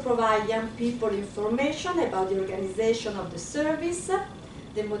also provide young people information about the organization of the service,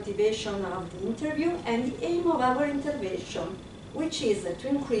 the motivation of the interview, and the aim of our intervention, which is to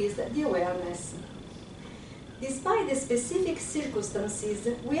increase the awareness. Despite the specific circumstances,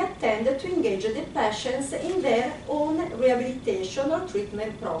 we attend to engage the patients in their own rehabilitation or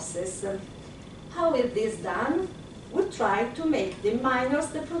treatment process. How is this done? We try to make the minors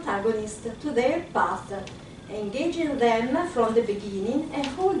the protagonists to their path, engaging them from the beginning and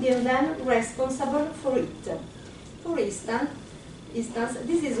holding them responsible for it. For instance,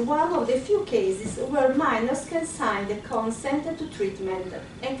 this is one of the few cases where minors can sign the consent to treatment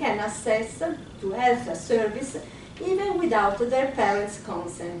and can access to health service even without their parents'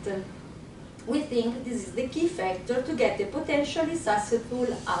 consent. We think this is the key factor to get a potentially successful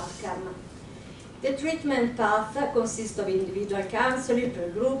outcome. The treatment path consists of individual counseling per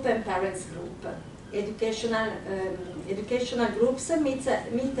group and parents group. Educational groups meet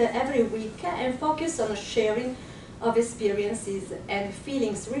every week and focus on sharing of experiences and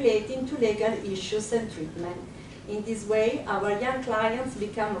feelings relating to legal issues and treatment. In this way, our young clients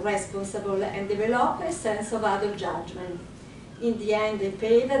become responsible and develop a sense of adult judgment. In the end, they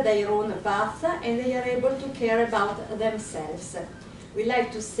pave their own path and they are able to care about themselves. We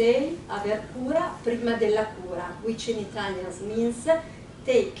like to say, aver cura prima della cura, which in Italian means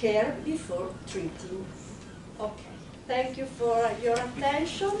take care before treating. Okay, thank you for your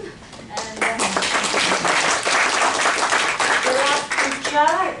attention. And the last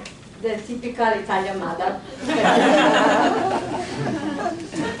picture, the typical Italian mother.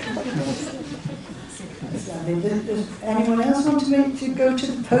 Does anyone else want to go to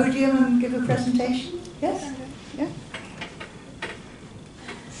the podium and give a presentation? Yes? Yeah?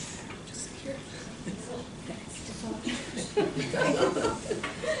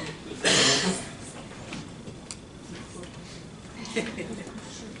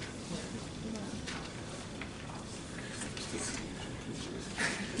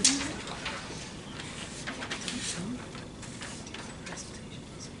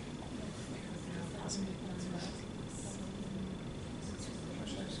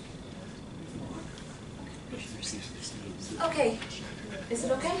 Okay, is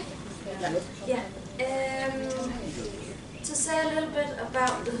it okay? Yeah. To say a little bit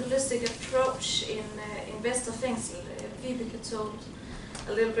about the holistic approach in Vesterfängsel, Vibeke told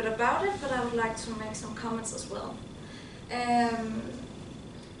a little bit about it, but I would like to make some comments as well.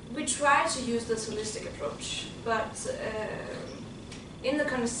 We try to use this holistic approach, but in the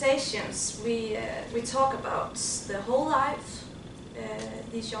conversations we talk about the whole life,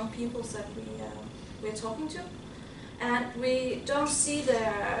 these young people that we're talking to, and we don't see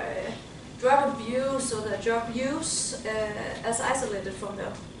their drug abuse or their drug use as isolated from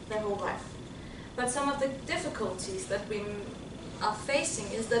their whole life. But some of the difficulties that we are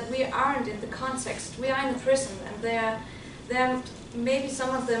facing is that we aren't in the context. We are in a prison, and they're maybe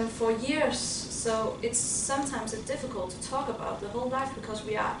some of them for years, so it's sometimes difficult to talk about the whole life because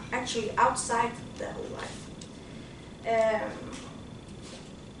we are actually outside their whole life.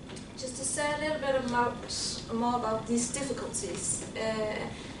 Just to say a little bit more about these difficulties.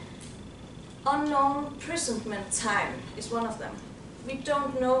 Unknown imprisonment time is one of them. We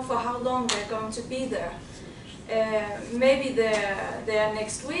don't know for how long they're going to be there. Maybe they're there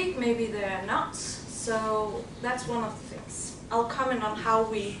next week, maybe they're not. So that's one of the things. I'll comment on how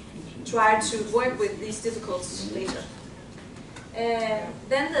we try to work with these difficulties later.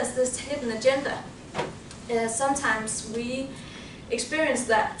 Then there's this hidden agenda. Sometimes we experience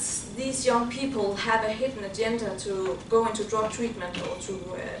that these young people have a hidden agenda to go into drug treatment or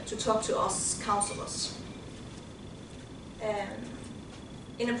to talk to us counselors.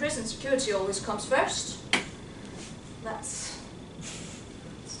 In a prison, security always comes first.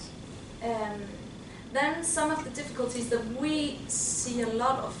 Then some of the difficulties that we see a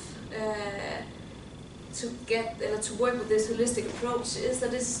lot of to work with this holistic approach is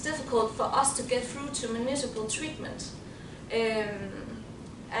that it's difficult for us to get through to municipal treatment,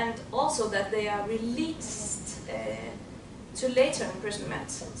 and also that they are released to later imprisonment.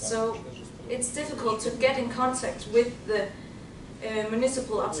 So it's difficult to get in contact with the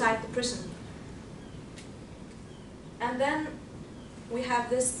municipal outside the prison. And then we have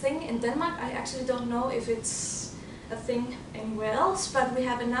this thing in Denmark. I actually don't know if it's a thing anywhere else, but we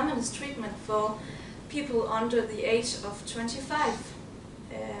have anonymous treatment for people under the age of 25.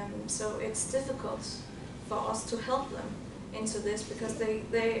 So it's difficult for us to help them into this because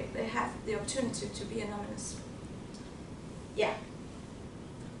they have the opportunity to be anonymous. Yeah.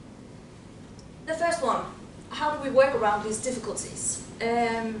 The first one, how do we work around these difficulties?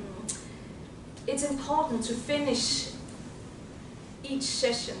 It's important to finish each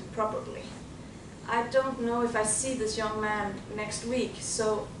session properly. I don't know if I see this young man next week,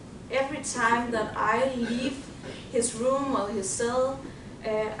 so every time that I leave his room or his cell,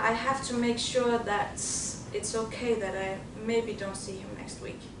 I have to make sure that it's okay that I maybe don't see him next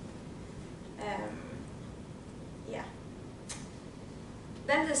week. Yeah.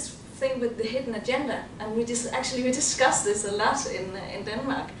 Then this thing with the hidden agenda, and we discussed this a lot in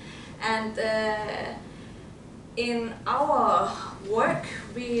Denmark, and in our work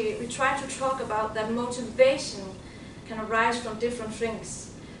we try to talk about that motivation can arise from different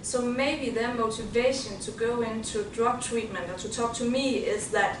things. So maybe their motivation to go into drug treatment or to talk to me is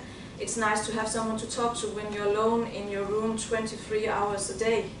that it's nice to have someone to talk to when you're alone in your room 23 hours a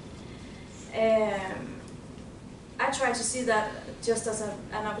day. I try to see that just as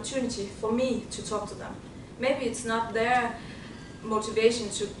an opportunity for me to talk to them. Maybe it's not their motivation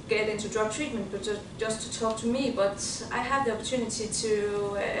to get into drug treatment, but just to talk to me, but I have the opportunity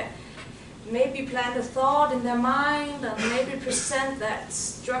to maybe plant a thought in their mind and maybe present that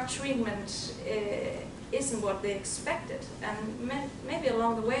drug treatment isn't what they expected, and maybe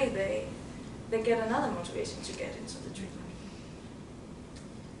along the way they get another motivation to get into the treatment.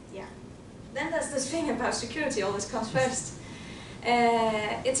 Yeah. Then there's this thing about security always comes first.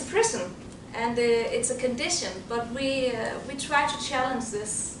 It's a prison and it's a condition, but we try to challenge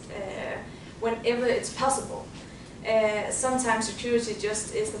this whenever it's possible. Sometimes security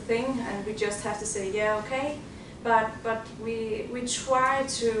just is the thing, and we just have to say, yeah, okay. But we try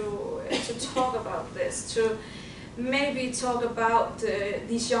to talk about this, to maybe talk about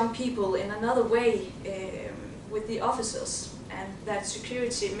these young people in another way with the officers, and that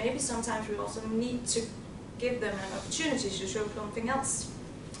security, maybe sometimes we also need to give them an opportunity to show something else.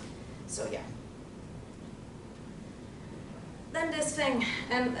 So yeah. Then this thing,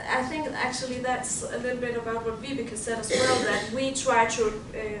 and I think actually that's a little bit about what Vibeke said as well, that we try to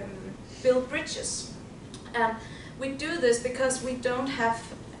build bridges. We do this because we don't have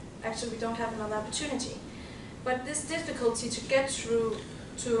another opportunity. But this difficulty to get through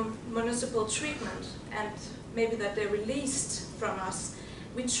to municipal treatment, and maybe that they're released from us,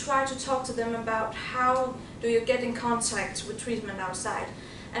 we try to talk to them about how do you get in contact with treatment outside.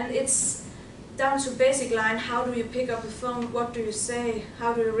 And it's down to basic line, how do you pick up the phone, what do you say,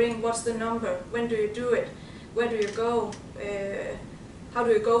 how do you ring, what's the number, when do you do it, where do you go, how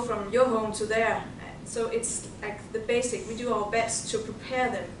do you go from your home to there. So it's like the basic, we do our best to prepare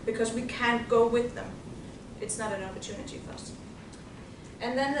them because we can't go with them. It's not an opportunity for us.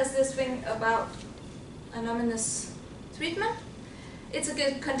 And then there's this thing about anonymous treatment. It's a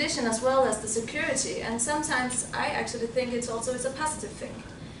good condition as well as the security, and sometimes I actually think it's a positive thing.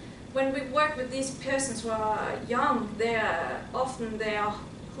 when we work with these persons who are young, often they are,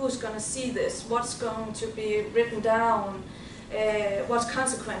 who's going to see this, what's going to be written down, what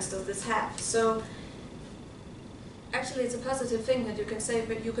consequence does this have. So actually it's a positive thing that you can say,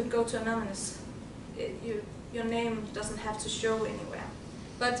 but you could go to Anonymous. Your name doesn't have to show anywhere.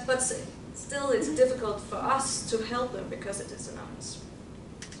 But still it's difficult for us to help them because it is anonymous.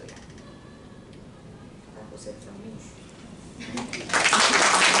 So yeah, that was it from me.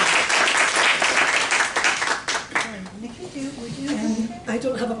 I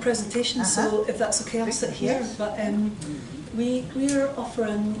don't have a presentation, so if that's okay, I'll sit here. Yes. But we are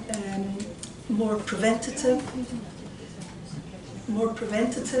offering more preventative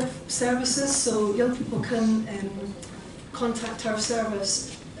services, so young people can contact our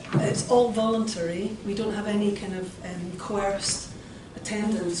service. It's all voluntary. We don't have any kind of coerced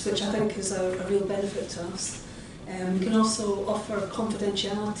attendance, which I think is a real benefit to us. We can also offer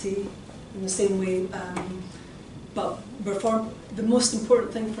confidentiality in the same way, but the most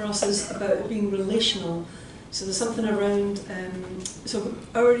important thing for us is about it being relational. So there's something around, so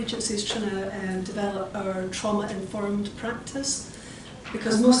our agency is trying to develop our trauma-informed practice,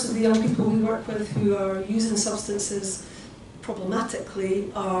 because most of the young people we work with who are using substances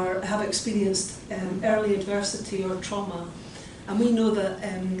problematically have experienced early adversity or trauma, and we know that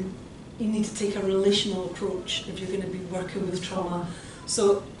you need to take a relational approach if you're going to be working with trauma.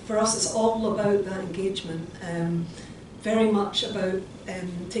 So for us it's all about that engagement, very much about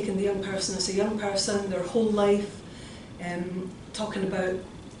taking the young person as a young person, their whole life, talking about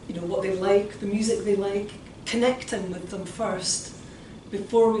what they like, the music they like, connecting with them first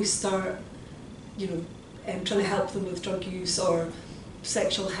before we start trying to help them with drug use or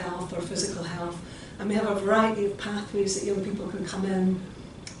sexual health or physical health. And we have a variety of pathways that young people can come in.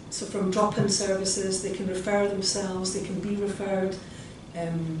 So from drop-in services, they can refer themselves, they can be referred.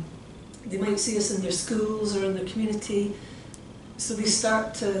 They might see us in their schools or in their community. So they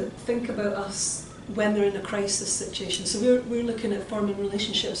start to think about us when they're in a crisis situation. So we're looking at forming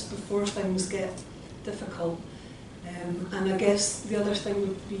relationships before things get difficult. And I guess the other thing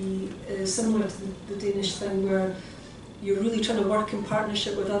would be similar to the Danish thing, where you're really trying to work in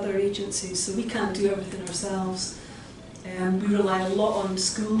partnership with other agencies, so we can't do everything ourselves. We rely a lot on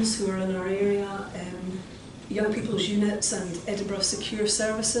schools who are in our area, young people's units and Edinburgh Secure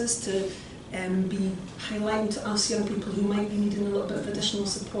Services to be highlighting to us young people who might be needing a little bit of additional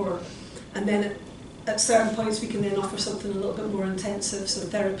support. And then at certain points we can then offer something a little bit more intensive, so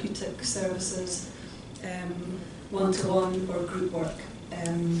therapeutic services, one-to-one or group work.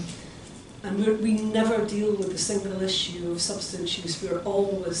 And we never deal with the single issue of substance use. We're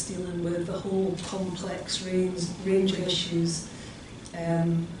always dealing with the whole complex range of issues,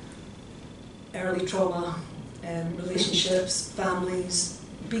 early trauma, relationships, families,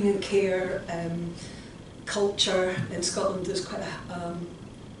 being in care, culture. In Scotland there's quite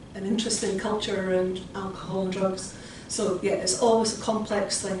an interesting culture around alcohol and drugs. So yeah, it's always a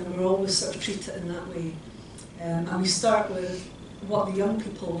complex thing, and we're always sort of treat it in that way. And we start with what the young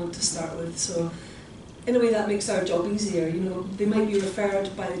people want to start with. So in a way that makes our job easier. They might be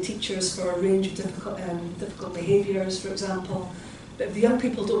referred by the teachers for a range of difficult behaviours, for example. But if the young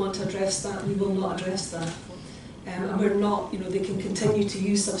people don't want to address that, we will not address that. And we're not, they can continue to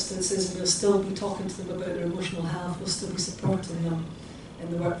use substances and we'll still be talking to them about their emotional health, we'll still be supporting them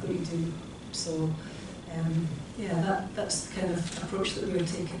in the work that we do. So yeah, that's the kind of approach that we're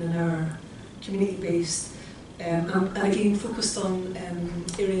taking in our community-based. And again, focused on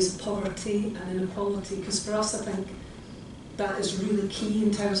areas of poverty and inequality, because for us I think that is really key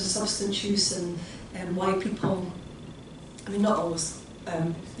in terms of substance use and why people, I mean not always,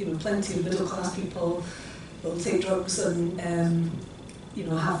 plenty of middle class people will take drugs and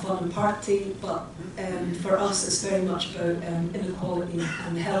have fun and party, but for us it's very much about inequality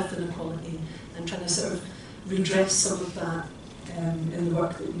and health inequality and trying to sort of redress some of that in the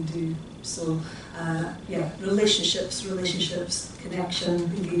work that we do. So yeah, relationships, connection,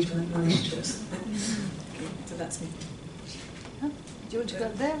 engagement, relationships. Okay, so that's me. Do you want to go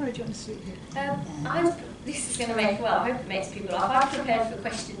there or do you want to sit here? This is going to make, I hope it makes people laugh. I've prepared for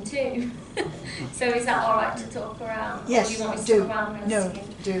question 2. So is that all right to talk around? Yes, or do you want me to do. talk around No,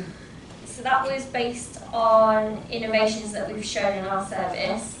 do. So that was based on innovations that we've shown in our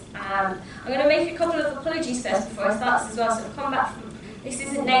service. I'm going to make a couple of apologies first before I start as well. So I've come back from, this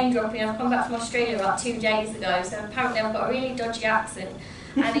isn't name dropping, I've come back from Australia about 2 days ago, so apparently I've got a really dodgy accent.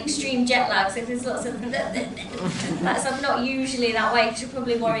 and extreme jet lag, so there's lots of that's not usually that way, because you're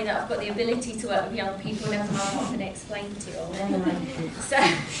probably worried that I've got the ability to work with young people, never mind what I'm going to explain to you all anyway. So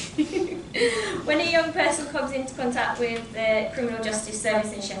when a young person comes into contact with the Criminal Justice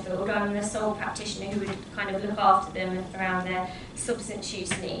Service in Sheffield, I'm the sole practitioner who would kind of look after them around their substance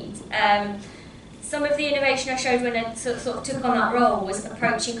use needs. Some of the innovation I showed when I sort of took on that role was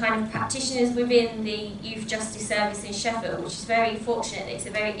approaching kind of practitioners within the Youth Justice Service in Sheffield, which is very fortunate. It's a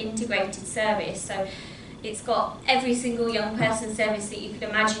very integrated service, so it's got every single young person service that you could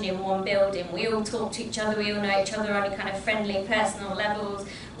imagine in one building. We all talk to each other, we all know each other on a kind of friendly personal levels,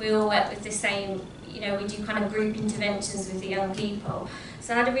 we all work with the same, you know, we do kind of group interventions with the young people.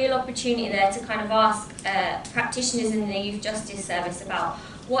 So I had a real opportunity there to kind of ask practitioners in the Youth Justice Service about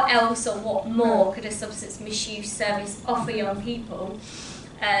what else or what more could a substance misuse service offer young people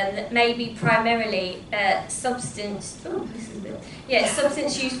that maybe primarily substance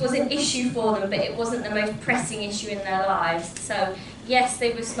use was an issue for them, but it wasn't the most pressing issue in their lives. So yes,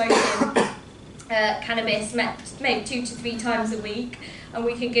 they were smoking cannabis maybe 2 to 3 times a week, and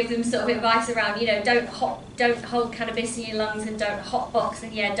we can give them sort of advice around, you know, don't hold cannabis in your lungs, and don't hotbox,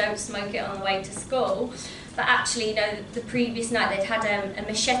 and yeah, don't smoke it on the way to school. But actually, you know, the previous night they'd had a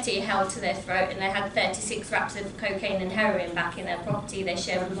machete held to their throat, and they had 36 wraps of cocaine and heroin back in their property they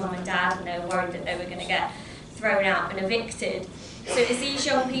shared with mum and dad, and they were worried that they were going to get thrown out and evicted. So it's these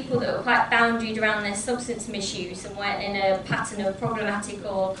young people that were quite boundaried around their substance misuse and weren't in a pattern of problematic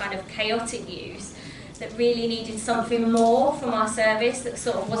or kind of chaotic use that really needed something more from our service that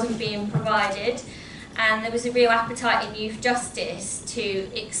sort of wasn't being provided. And there was a real appetite in youth justice to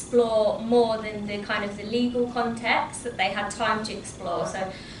explore more than the kind of the legal context that they had time to explore.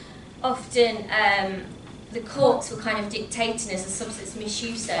 So often the courts were kind of dictating as a substance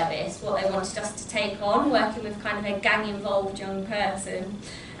misuse service what they wanted us to take on, working with kind of a gang-involved young person.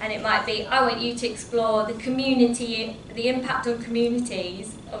 And it might be, I want you to explore the community, the impact on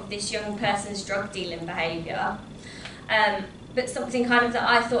communities of this young person's drug dealing behaviour. But something kind of that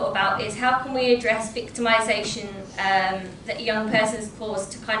I thought about is how can we address victimisation that a young person's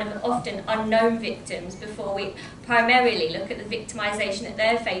caused to kind of often unknown victims before we primarily look at the victimisation that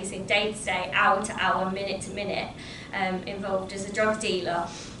they're facing day to day, hour to hour, minute to minute, involved as a drug dealer.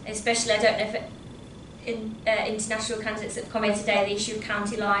 Especially, I don't know if international candidates that have come here today, the issue of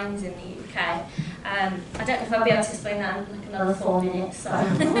county lines in the UK. I don't know if I'll be able to explain that in like another 4 minutes. So.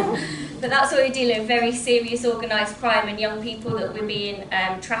 But that's what we're dealing with, very serious organised crime and young people that were being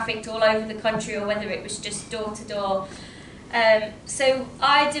trafficked all over the country, or whether it was just door to door. So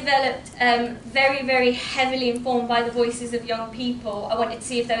I developed, very, very heavily informed by the voices of young people. I wanted to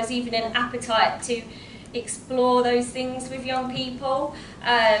see if there was even an appetite to explore those things with young people,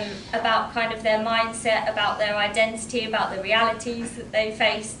 about kind of their mindset, about their identity, about the realities that they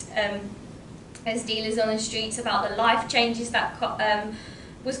faced as dealers on the streets, about the life changes that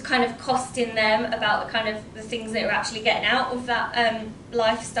was kind of costing them, about the kind of the things they were actually getting out of that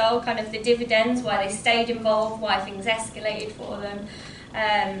lifestyle, kind of the dividends, why they stayed involved, why things escalated for them.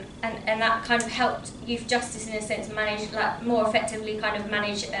 And that kind of helped youth justice in a sense manage, like more effectively kind of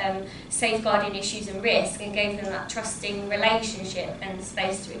manage safeguarding issues and risk, and gave them that trusting relationship and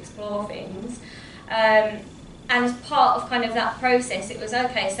space to explore things. And as part of kind of that process, it was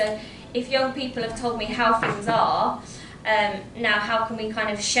okay, so if young people have told me how things are, now how can we kind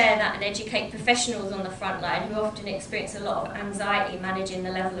of share that and educate professionals on the front line who often experience a lot of anxiety managing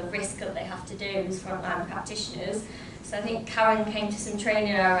the level of risk that they have to do as frontline practitioners. So I think Karen came to some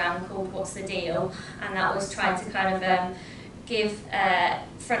training around called What's the Deal, and that was trying to kind of give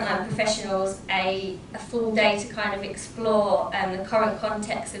frontline professionals a full day to kind of explore the current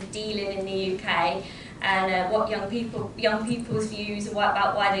context of dealing in the UK, and what young people's views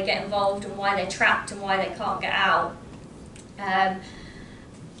about why they get involved and why they're trapped and why they can't get out.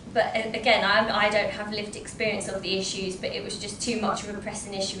 But again, I don't have lived experience of the issues, but it was just too much of a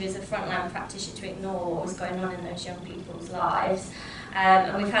pressing issue as a frontline practitioner to ignore what was going on in those young people's lives.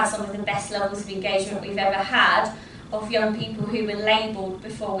 And we've had some of the best levels of engagement we've ever had of young people who were labelled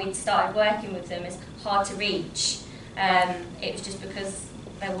before we'd started working with them as hard to reach. It was just because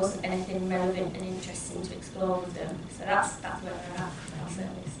there wasn't anything relevant and interesting to explore with them. So that's where we're at with our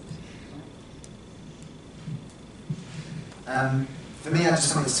service. For me, I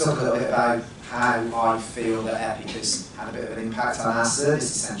just wanted to talk a little bit about how I feel that EPPIC has had a bit of an impact on our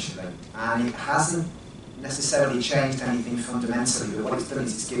service, essentially. And it hasn't necessarily changed anything fundamentally, but what it's done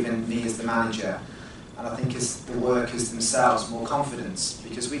is it's given me as the manager, and I think as the workers themselves, more confidence,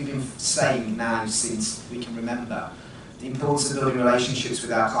 because we've been saying now since we can remember the importance of building relationships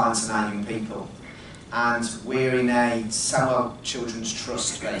with our clients and our young people. and we're in a Samuel Children's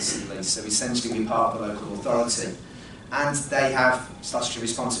Trust basically, so essentially we're part of the local authority, and they have statutory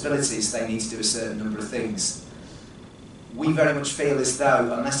responsibilities. They need to do a certain number of things. We very much feel as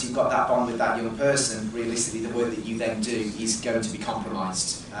though unless you've got that bond with that young person, realistically the work that you then do is going to be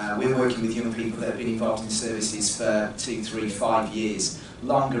compromised. We're working with young people that have been involved in services for 2, 3, 5 years,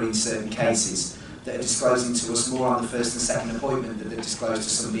 longer in certain cases, that are disclosing to us more on the first and second appointment than they've disclosed to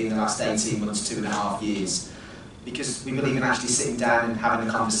somebody in the last 18 months, 2.5 years. Because we believe in actually sitting down and having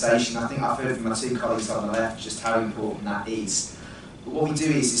a conversation. I think I've heard from my 2 colleagues on the left just how important that is. But what we do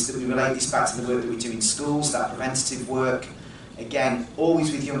is that we relate this back to the work that we do in schools, that preventative work. Again,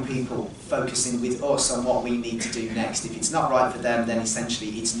 always with young people, focusing with us on what we need to do next. If it's not right for them, then essentially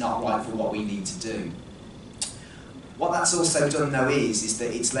it's not right for what we need to do. What that's also done though is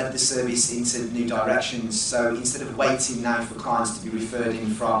that it's led the service into new directions. So instead of waiting now for clients to be referred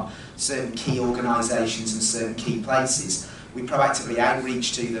in from certain key organisations and certain key places, we proactively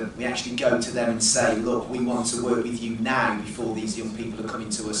outreach to them. We actually go to them and say, look, we want to work with you now before these young people are coming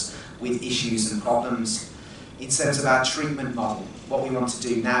to us with issues and problems. In terms of our treatment model, what we want to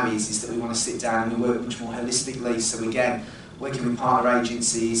do now is that we want to sit down and we work much more holistically. So again, working with partner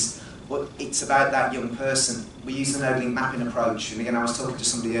agencies, but it's about that young person. We use the node-link mapping approach, and again I was talking to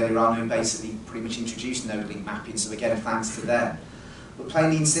somebody earlier on who basically pretty much introduced node-link mapping, so again thanks to them. But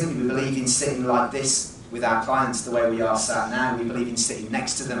plainly and simply we believe in sitting like this with our clients the way we are sat now. We believe in sitting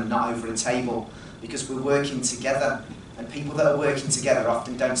next to them, not over a table, because we're working together, and people that are working together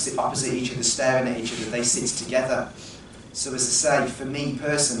often don't sit opposite each other staring at each other, they sit together. So as I say, for me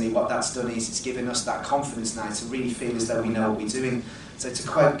personally, what that's done is it's given us that confidence now to really feel as though we know what we're doing. So to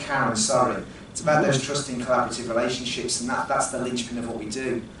quote Karen, sorry, it's about those trusting collaborative relationships, and that's the linchpin of what we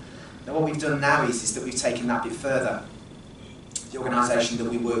do. Now what we've done now is that we've taken that bit further. The organisation that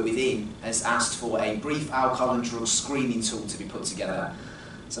we work within has asked for a brief alcohol and drug screening tool to be put together.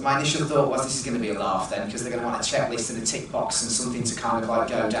 So my initial thought was this is going to be a laugh then, because they're going to want a checklist and a tick box and something to kind of like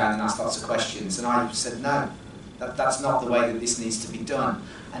go down and ask lots of questions. And I said no, that's not the way that this needs to be done.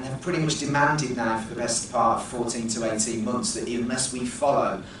 And they've pretty much demanded now for the best part of 14 to 18 months that unless we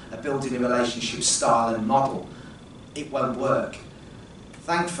follow a building a relationship style and model, it won't work.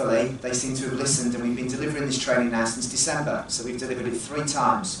 Thankfully, they seem to have listened, and we've been delivering this training now since December. So we've delivered it 3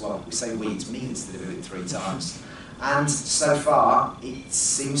 times. Well, we say we, it's me that's delivered it 3 times. And so far, it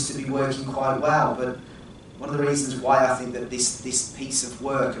seems to be working quite well. But one of the reasons why I think that this piece of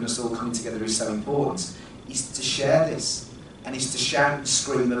work and us all coming together is so important is to share this. And is to shout and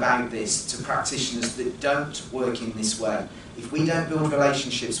scream about this to practitioners that don't work in this way. If we don't build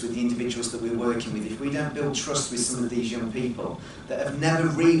relationships with the individuals that we're working with, if we don't build trust with some of these young people that have never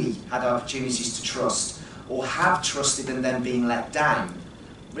really had opportunities to trust, or have trusted and then been let down,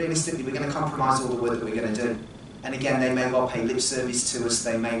 realistically we're going to compromise all the work that we're going to do. And again, they may well pay lip service to us,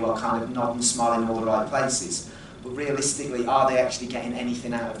 they may well kind of nod and smile in all the right places, but realistically, are they actually getting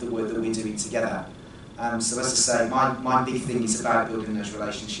anything out of the work that we're doing together? So as I say, my big thing is about building those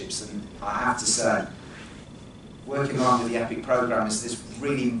relationships, and I have to say, working along with the EPPIC programme has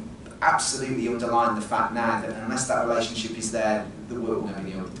really absolutely underlined the fact now that unless that relationship is there, the work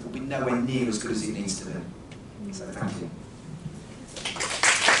will be nowhere near as good as it needs to be. So thank you.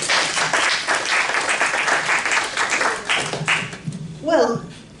 Well,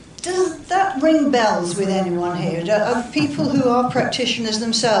 does that ring bells with anyone here? Are people who are practitioners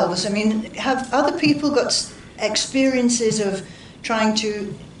themselves? I mean, have other people got experiences of trying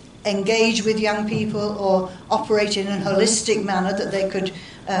to engage with young people or operate in a holistic manner that they could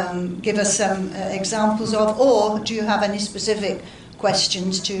give us some examples of? Or do you have any specific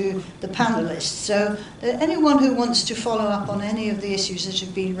questions to the panellists? So anyone who wants to follow up on any of the issues that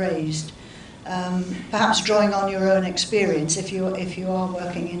have been raised, perhaps drawing on your own experience if you are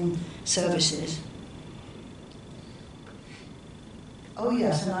working in services. Oh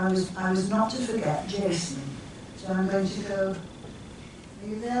yes, and I was not to forget Jason. So I'm going to go. Are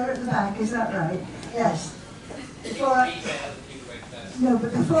you there at the back? Is that right? Yes. No,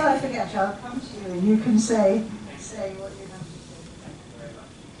 but before I forget, I'll come to you and you can say what you have to say. Thank you very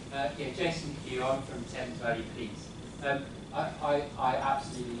much. Yeah, Jason Q. I'm from Thames Valley Police. I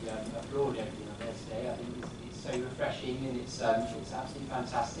absolutely applaud everything I've heard today. I think it's so refreshing and it's absolutely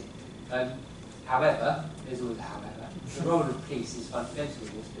fantastic. However, there's always a however. The role of police is fundamental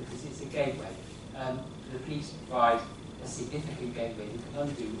in this because it's a gateway. The police provide a significant gateway that can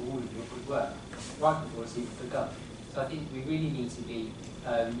undo all of your good work right before it's even begun. So I think we really need to be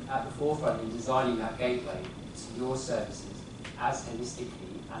at the forefront in designing that gateway to your services as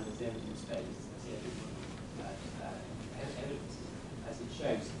holistically and as evidence-based as it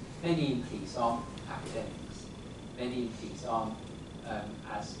shows. many in police aren't academics. Many in police aren't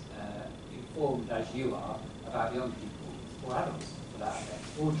as informed as you are about young people, or adults for that effect,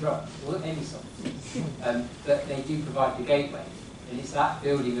 or drugs, or any substance. But they do provide the gateway, and it's that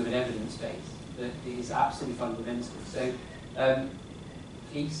building of an evidence base that is absolutely fundamental. So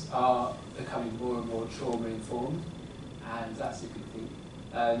police are becoming more and more trauma informed, and that's a good thing.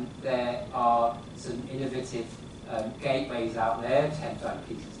 There are some innovative gateways out there. 10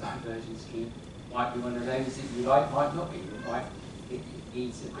 Police's diversion scheme might be one of those that you like, might not be. It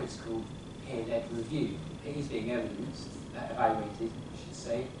needs a critical peer-led review. It is being evidenced, evaluated, I should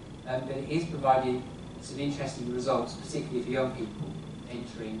say, but it is providing some interesting results, particularly for young people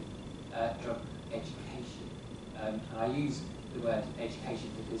entering drug education. And I use the word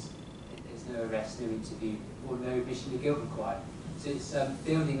education because there's no arrest, no interview, or no admission of guilt required. So it's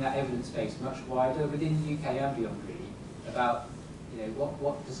building that evidence base much wider within the UK and beyond, really, about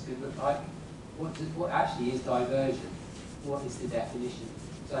what does good look like, what actually is diversion, what is the definition.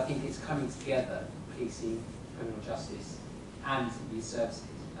 So I think it's coming together, policing, criminal justice, and youth services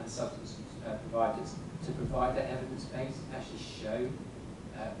and substance providers to provide that evidence base and actually show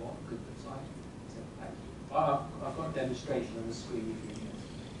what good looks like. So thank you. I've got a demonstration on the screen if you're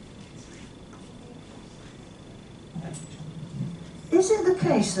interested. Is it the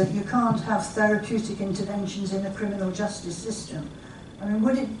case that you can't have therapeutic interventions in the criminal justice system? I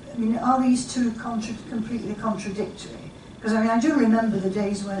mean, are these two completely contradictory? Because I do remember the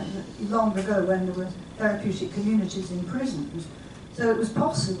days long ago when there were therapeutic communities in prisons. So it was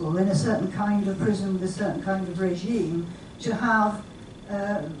possible in a certain kind of prison with a certain kind of regime to have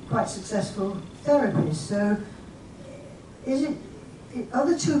quite successful therapies. So are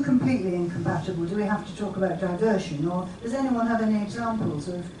the two completely incompatible? Do we have to talk about diversion? Or does anyone have any examples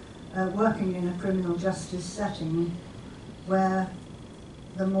of working in a criminal justice setting where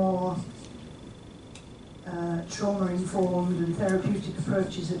the more trauma-informed and therapeutic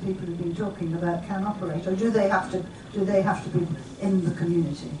approaches that people have been talking about can operate, or do they have to be in the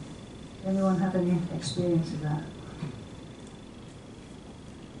community? Anyone have any experience of that?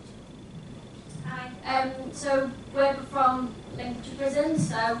 Hi. So we're from Lincolnshire Prison,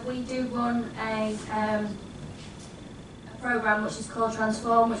 so we do run a programme which is called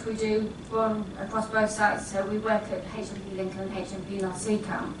Transform, which we do run across both sites. So we work at HMP Lincoln and HMP North Sea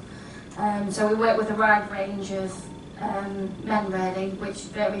Camp. So we work with a wide range of men, really, which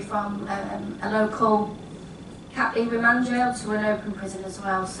vary from a local captive remand jail to an open prison as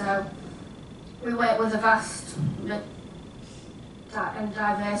well. So we work with a vast and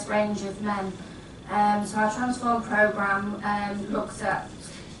diverse range of men. So our Transform programme looks at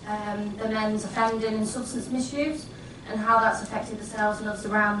the men's offending and substance misuse and how that's affected themselves and others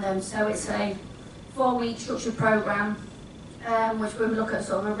around them. So it's a 4-week structured programme which we look at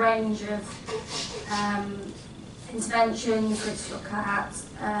sort of a range of interventions which look at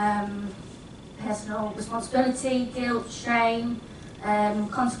personal responsibility, guilt, shame,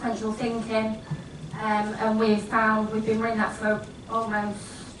 consequential thinking, and we've been running that for almost,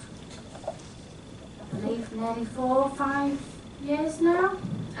 I believe, nearly 4 or 5 years now,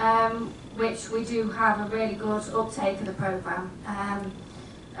 which we do have a really good uptake of the programme. And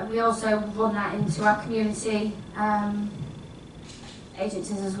we also run that into our community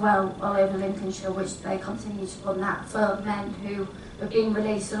agencies as well, all over Lincolnshire, which they continue to run that for men who have been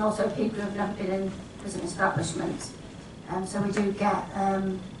released and also people who have never been in prison establishments. So we do get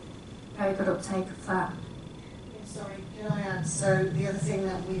very good uptake of that. Sorry, can I add? So the other thing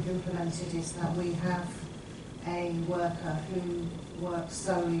that we've implemented is that we have a worker who works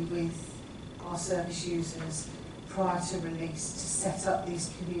solely with our service users prior to release to set up these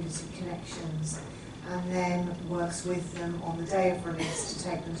community connections, and then works with them on the day of release to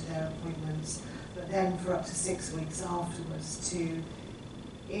take them to their appointments, but then for up to 6 weeks afterwards to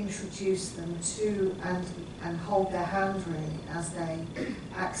introduce them to and hold their hand really as they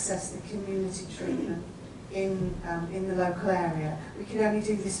access the community treatment in the local area. We can only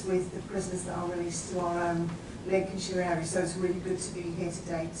do this with the prisoners that are released to our own Lincolnshire area, so it's really good to be here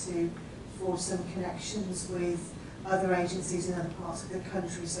today to forge some connections with other agencies in other parts of the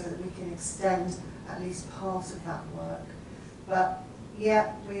country so that we can extend at least part of that work. But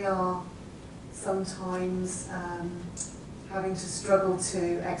yeah, we are sometimes having to struggle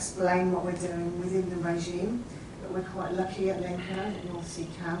to explain what we're doing within the regime, but we're quite lucky at Lincoln at North Sea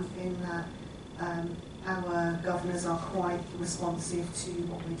Camp in that our governors are quite responsive to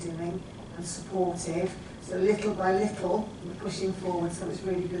what we're doing and supportive. So little by little, we're pushing forward, so it's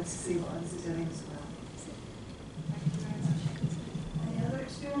really good to see what others are doing as well. Thank you very much. Any other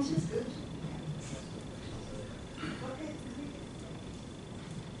experiences? Good.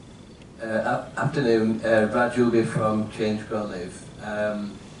 Afternoon, Brad Julby from Change Grow Live.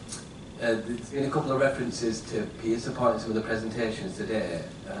 There's been a couple of references to peer support in some of the presentations today,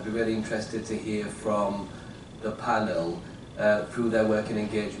 and I'd be really interested to hear from the panel, through their work in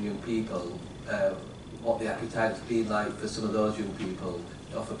engaging young people, what the appetite's been like for some of those young people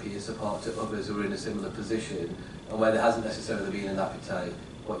to offer peer support to others who are in a similar position, and where there hasn't necessarily been an appetite,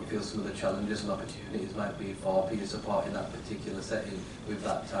 what you feel some of the challenges and opportunities might be for peer support in that particular setting with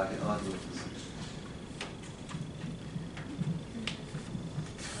that target audience.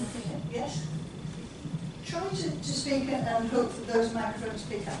 Yes? Try to speak and hope that those microphones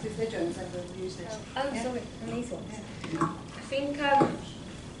pick up. If they don't, then we'll use this. Oh, Yeah? sorry, and these ones. Yeah. I think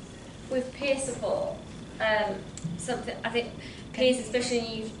with peer support, something I think peers, especially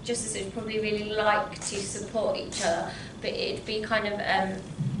in youth justice, would probably really like to support each other, but it'd be kind of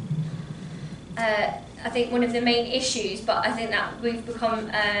I think one of the main issues, but I think that we've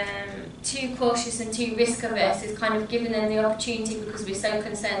become too cautious and too risk averse, is kind of giving them the opportunity because we're so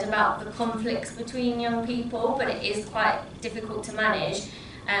concerned about the conflicts between young people, but it is quite difficult to manage,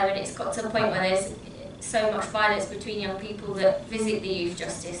 and it's got to a point where there's so much violence between young people that visit the youth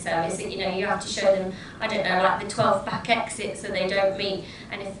justice service that, you know, you have to show them, I don't know, like the 12 back exits so they don't meet,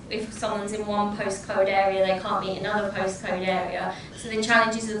 and if someone's in one postcode area they can't meet another postcode area, so the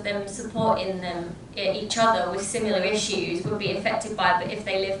challenges of them supporting them each other with similar issues would be affected by it. But if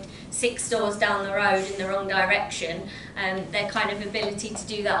they lived 6 doors down the road in the wrong direction, their kind of ability to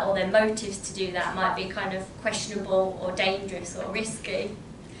do that or their motives to do that might be kind of questionable or dangerous or risky.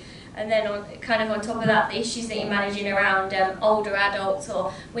 And then on top of that, the issues that you're managing around older adults,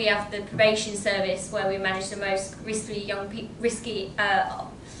 or we have the probation service where we manage the most risky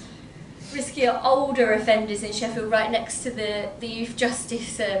older offenders in Sheffield, right next to the youth justice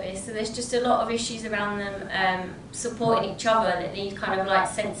service. So there's just a lot of issues around them supporting each other that need kind of like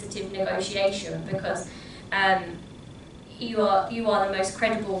sensitive negotiation, because you are the most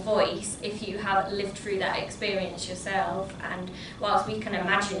credible voice if you have lived through that experience yourself, and whilst we can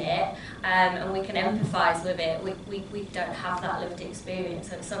imagine it and we can empathise with it, we don't have that lived experience,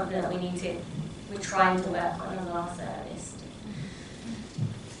 so it's something that we're trying to work on in our service.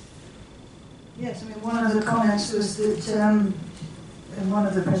 Yes, I mean, one of the comments was that in one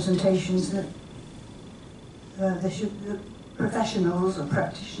of the presentations that the professionals or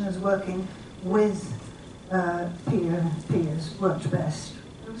practitioners working with peers worked best.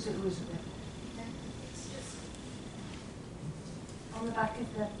 What was it, Elizabeth? On the back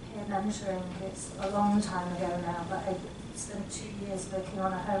of the peer mentoring, it's a long time ago now, but I spent 2 years working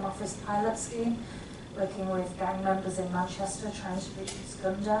on a Home Office pilot scheme, working with gang members in Manchester trying to reduce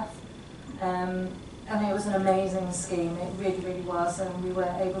gun death. And it was an amazing scheme, it really, really was, and we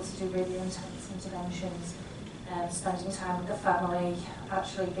were able to do really intense interventions, spending time with the family,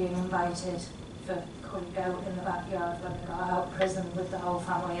 actually being invited for go in the backyard when they got out of prison with the whole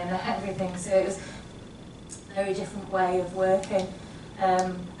family and everything. So it was a very different way of working.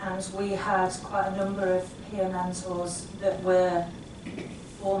 And we had quite a number of peer mentors that were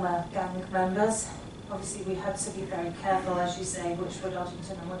former gang members. Obviously we had to be very careful, as you say, which were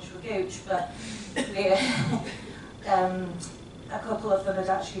Doddington and which were Gooch, but a couple of them had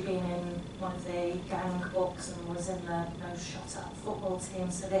actually been in one of the gang books and was in the most shot at football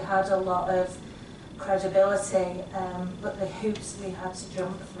team, so they had a lot of credibility, but the hoops we had to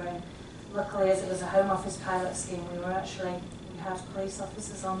jump through. Luckily, as it was a Home Office pilot scheme, we had police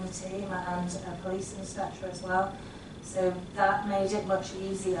officers on the team and a police inspector as well, so that made it much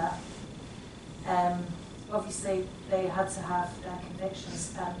easier. Obviously, they had to have their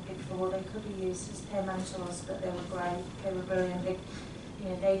convictions before they could be used as peer mentors, but they were great, they were brilliant.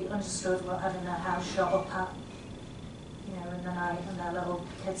 They understood what having their house shot up at, in the night, and their little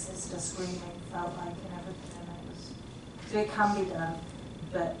kid sister screaming felt like and everything. So it can be done,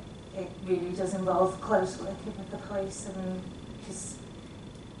 but it really does involve close working with the police, and just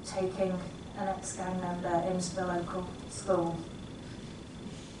taking an ex-gang member into the local school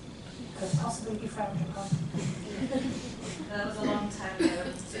could possibly be frowned upon. That was a long time ago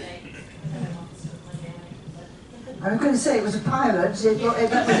today. I was going to say it was a pilot. That was it.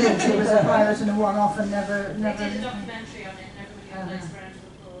 It was a pilot and a one-off, and never. They did a documentary on it, and everybody had a nice round of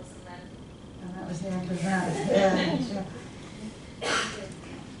applause, and that was the end of that. Yeah.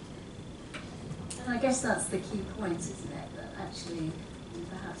 And I guess that's the key point, isn't it? That actually we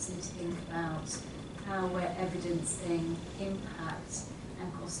perhaps need to think about how we're evidencing impact and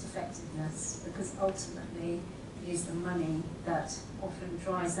cost effectiveness, because ultimately it is the money that often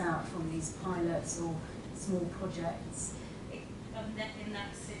dries out from these pilots or small projects. In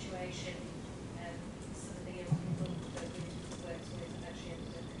that situation, some of the young people that we worked with actually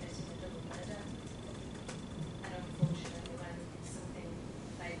ended up committing a double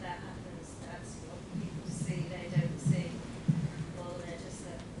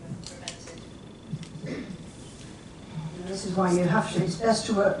this is why you have to, it's best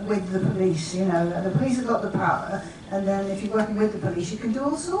to work with the police, you know. The police have got the power, and then if you're working with the police, you can do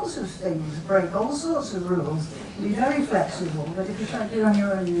all sorts of things, break all sorts of rules, be very flexible, but if you try to do it on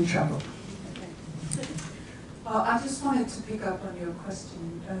your own, you're in trouble. I just wanted to pick up on your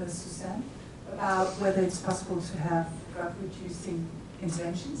question, Susanne, about whether it's possible to have drug-reducing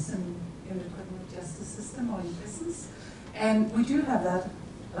interventions in the criminal justice system or in prisons. And we do have that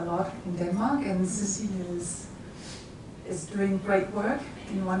a lot in Denmark, and Cecilia is doing great work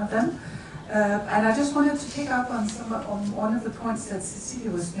in one of them. And I just wanted to pick up on one of the points that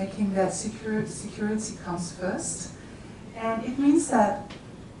Cecilia was making, that security comes first. And it means that,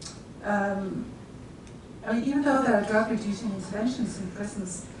 I mean, even though there are drug-reducing interventions in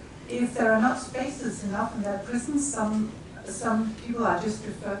prisons, if there are not spaces enough in that prison, some people are just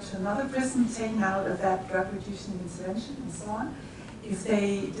referred to another prison, taken out of that drug-reducing intervention, and so on. If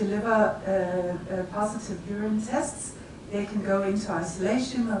they deliver positive urine tests, they can go into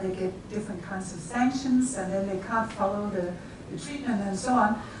isolation, or they get different kinds of sanctions, and then they can't follow the treatment, and so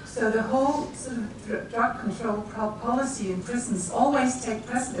on. So the whole sort of drug control policy in prisons always take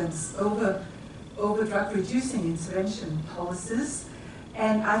precedence over drug-reducing intervention policies.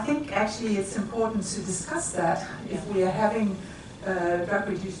 And I think actually it's important to discuss that if we are having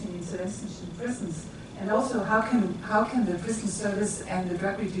drug-reducing interventions in prisons. And also how can the prison service and the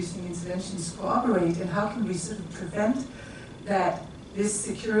drug-reducing interventions cooperate, and how can we sort of prevent that this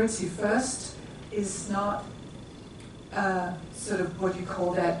security first is not sort of what you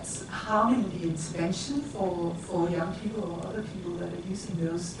call that harming the intervention for young people or other people that are using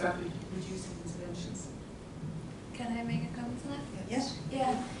those drug-reducing interventions. Can I make a comment on that? Yes.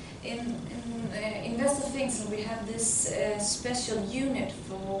 Yeah. In Vestafingsen we have this special unit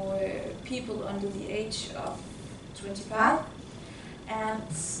for people under the age of 25, and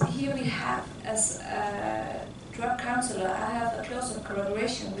here we have, as a drug counselor, I have a closer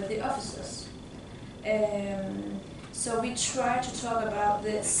collaboration with the officers. So we try to talk about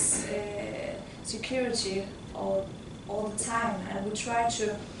this security all the time, and we try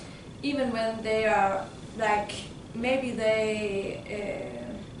to, even when they are like, maybe they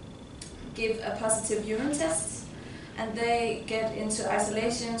give a positive urine test and they get into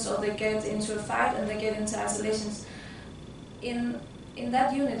isolations, or they get into a fight and they get into isolations. In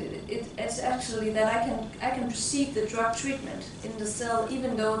that unit, it's actually that I can perceive the drug treatment in the cell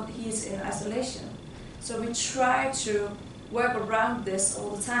even though he's in isolation. So we try to work around this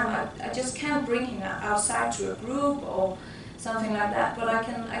all the time. I just can't bring him outside to a group or something like that, but I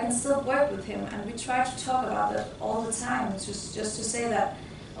can still work with him, and we try to talk about it all the time, just to say that,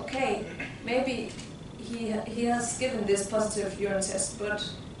 okay, maybe he has given this positive urine test, but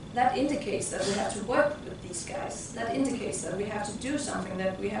that indicates that we have to work with these guys. That indicates that we have to do something,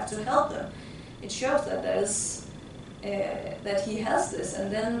 that we have to help them. It shows that there's that he has this,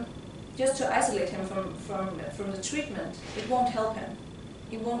 and then just to isolate him from the treatment, it won't help him.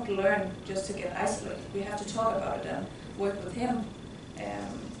 He won't learn just to get isolated. We have to talk about it and work with him.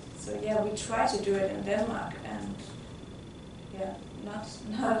 So yeah, we try to do it in Denmark, and yeah,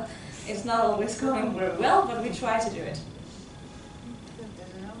 it's not always going very well, but we try to do it.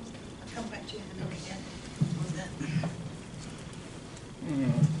 I'll come back to you again.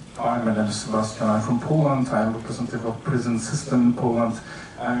 Hi, my name is Sebastian. I'm from Poland. I'm representative of prison system in Poland.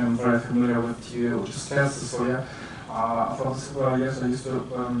 I'm very familiar with CJS, so yeah. For several years I used to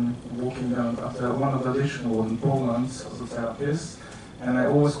working at one of the addiction ward in Poland as a therapist, and I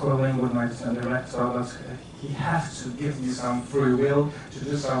always quarreling with my director that he has to give me some free will to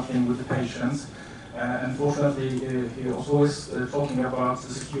do something with the patients. Unfortunately, he was always talking about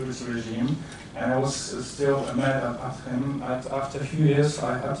the security regime, and I was still mad at him. After a few years,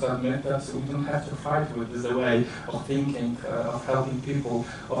 I have to admit that we don't have to fight with this way of thinking, of helping people.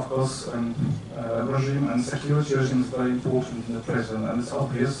 Of course, regime and security regime is very important in the prison, and it's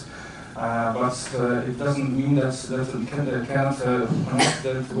obvious. But it doesn't mean that it cannot connect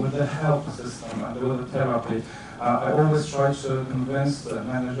with the help system and with the therapy. I always try to convince the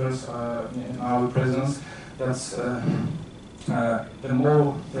managers in our prisons that the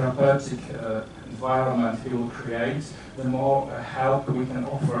more therapeutic environment we will create, the more help we can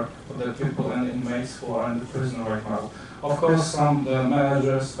offer for the people and inmates who are in the prison right now. Of course, some the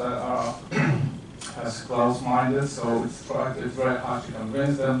managers are as close-minded, so it's very hard to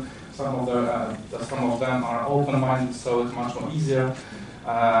convince them. Some of them are open-minded, so it's much more easier.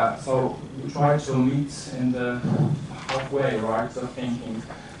 So we try to meet in the halfway, right? So thinking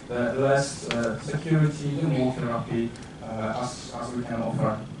the less security, the more therapy as we can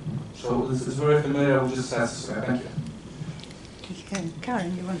offer. So this is very familiar with this test. Thank you. Okay.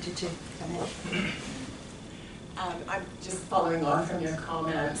 Karen, you wanted to finish? I'm just following on from your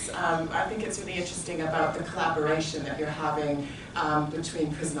comments. I think it's really interesting about the collaboration that you're having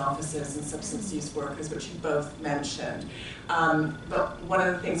between prison officers and substance use workers, which you both mentioned. But one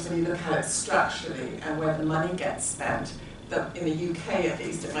of the things when you look at it structurally and where the money gets spent, in the UK at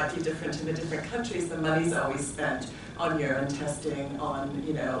least, it might be different in the different countries, the money's always spent on urine testing, on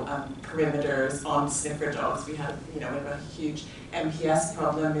perimeters, on sniffer dogs. We have a huge MPS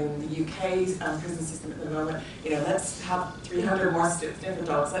problem in the UK prison system at the moment. Let's have 300 more sniffer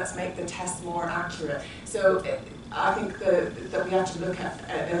dogs. Let's make the test more accurate. So I think that we have to look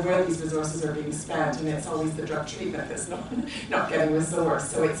at where these resources are being spent, and it's always the drug treatment that's not getting resourced.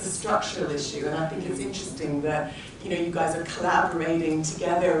 So it's a structural issue, and I think it's interesting that you guys are collaborating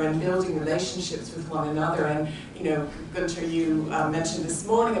together and building relationships with one another. And Günter, you mentioned this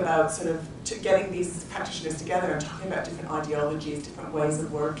morning about sort of getting these practitioners together and talking about different ideologies, different ways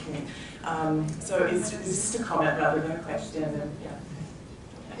of working. So it's just a comment rather than a question. And, yeah.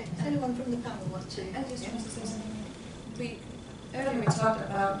 Anyone from the panel want to? I just want to say something. Earlier we talked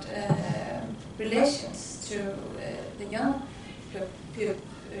about relations to the young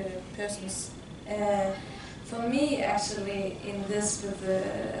persons. For me, actually, in this with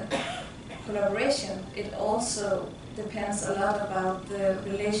the collaboration, it also depends a lot about the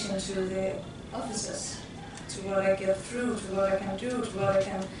relation to the officers, to what I get through, to what I can do, to what I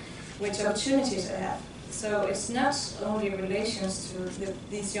can, which opportunities I have. So it's not only relations to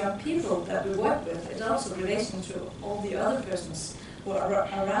these young people that we work with, it's also relations to all the other persons who are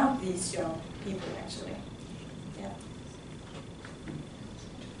around these young people, actually. Yeah.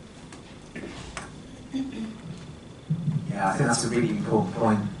 Yeah, I think that's a really important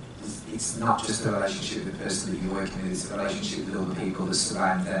point. It's not just a relationship with the person that you're working with, it's a relationship with all the people that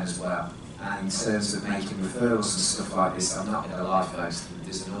surround them as well. And in terms of making referrals and stuff like this, I'm not in a life host.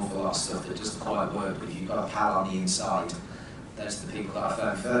 There's an awful lot of stuff that doesn't quite work, but if you've got a pal on the inside, those are the people that I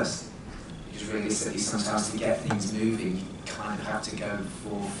phone first. Because realistically, sometimes to get things moving, you kind of have to go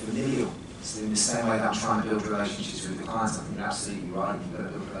for familial. So in the same way that I'm trying to build relationships with the clients, I think you're absolutely right, you've got to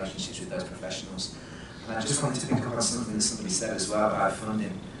build relationships with those professionals. And I just wanted to pick up on something that somebody said as well about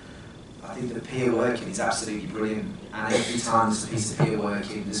funding. I think the peer working is absolutely brilliant, and every time there's a piece of peer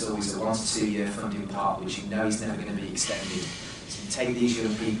working, there's always a 1 to 2 year funding part which you know is never going to be extended. So you take these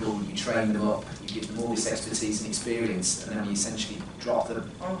young people, you train them up, you give them all this expertise and experience, and then you essentially drop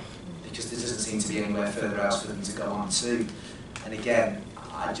them because there doesn't seem to be anywhere further else for them to go on to. And again,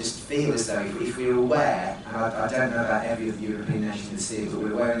 I just feel as though if we're aware, and I don't know about every other European nation that's here, but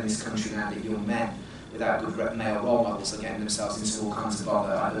we're aware in this country now that young men without good male role models are getting themselves into all kinds of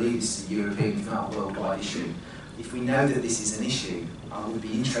bother. I believe this is a European, if not a worldwide issue. If we know that this is an issue, I would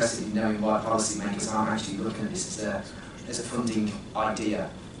be interested in knowing why policymakers aren't actually looking at this as a funding idea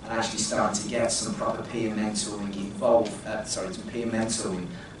and actually starting to get some proper peer mentoring involved, some peer mentoring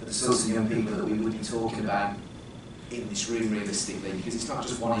for the sorts of young people that we would be talking about in this room realistically, because it's not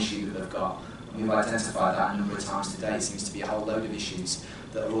just one issue that they've got. And we've identified that a number of times today. It seems to be a whole load of issues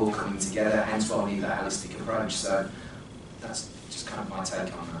that are all coming together, hence why we need that holistic approach. So that's just kind of my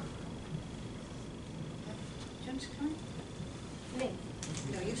take on that. Do you want to come in? Me?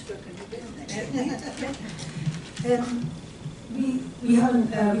 No, you've spoken a bit. We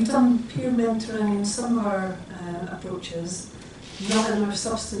haven't, we've done peer mentoring in some of our approaches, not in our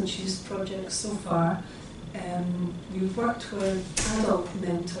substance use projects so far. We've worked with adult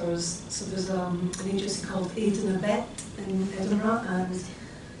mentors, so there's an agency called Aid and Abet in Edinburgh, and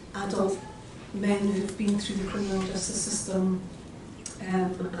adult men who've been through the criminal justice system,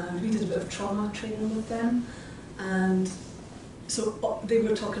 and we did a bit of trauma training with them, and so they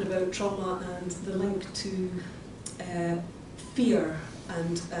were talking about trauma and the link to fear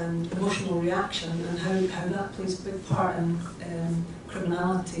and emotional reaction, and how that plays a big part in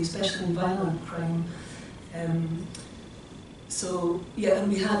criminality, especially in violent crime. So yeah, and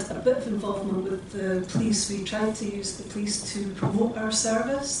we had a bit of involvement with the police. We tried to use the police to promote our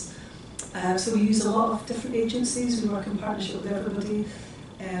service. So we use a lot of different agencies. We work in partnership with everybody.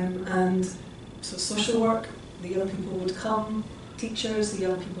 And so social work, the young people would come, teachers, the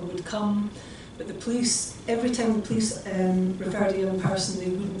young people would come. But the police, every time the police referred a young person, they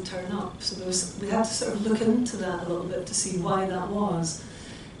wouldn't turn up. So we had to sort of look into that a little bit to see why that was.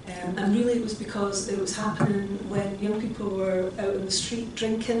 And really it was because it was happening when young people were out in the street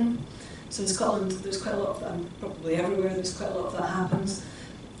drinking. So in Scotland there's quite a lot of, probably everywhere there's quite a lot of that happens.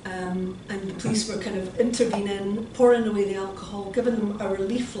 And the police were kind of intervening, pouring away the alcohol, giving them a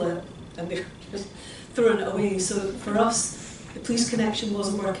leaflet, and they were just throwing it away. So for us, the police connection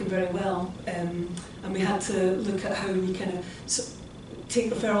wasn't working very well, and we had to look at how we kind of take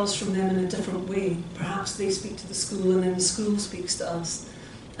referrals from them in a different way. Perhaps they speak to the school and then the school speaks to us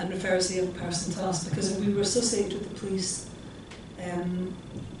and refers the young person to us, because if we were associated with the police,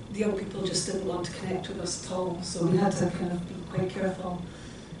 the young people just didn't want to connect with us at all, so we had to kind of be quite careful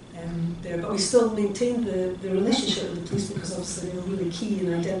there. But we still maintained the relationship with the police, because obviously they were really key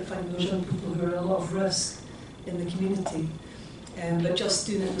in identifying those young people who are at a lot of risk in the community, but just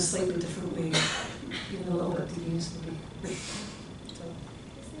doing it in a slightly different way, even a little bit devious maybe.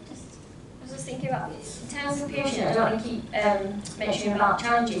 I was just thinking about this. In terms of peer sharing, I don't want to keep mentioning about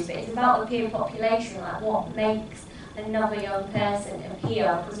challenges, but it's about the peer population, like what makes another young person a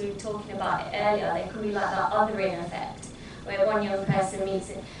peer, because we were talking about it earlier. There could be like that othering effect, where one young person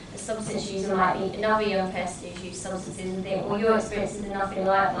meets a substance user might meet another young person who's used substances and think, well, your experiences are nothing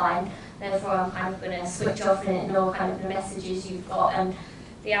like mine, therefore I'm kind of going to switch off and ignore kind of the messages you've got and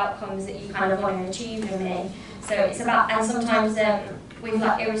the outcomes that you kind of want to achieve in me. So it's about, and sometimes with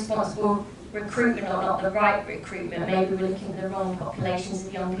like irresponsible recruitment or not the right recruitment, maybe we're looking at the wrong populations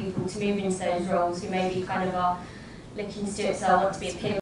of young people to move into those roles who maybe kind of are looking to do it, so I want to be a peer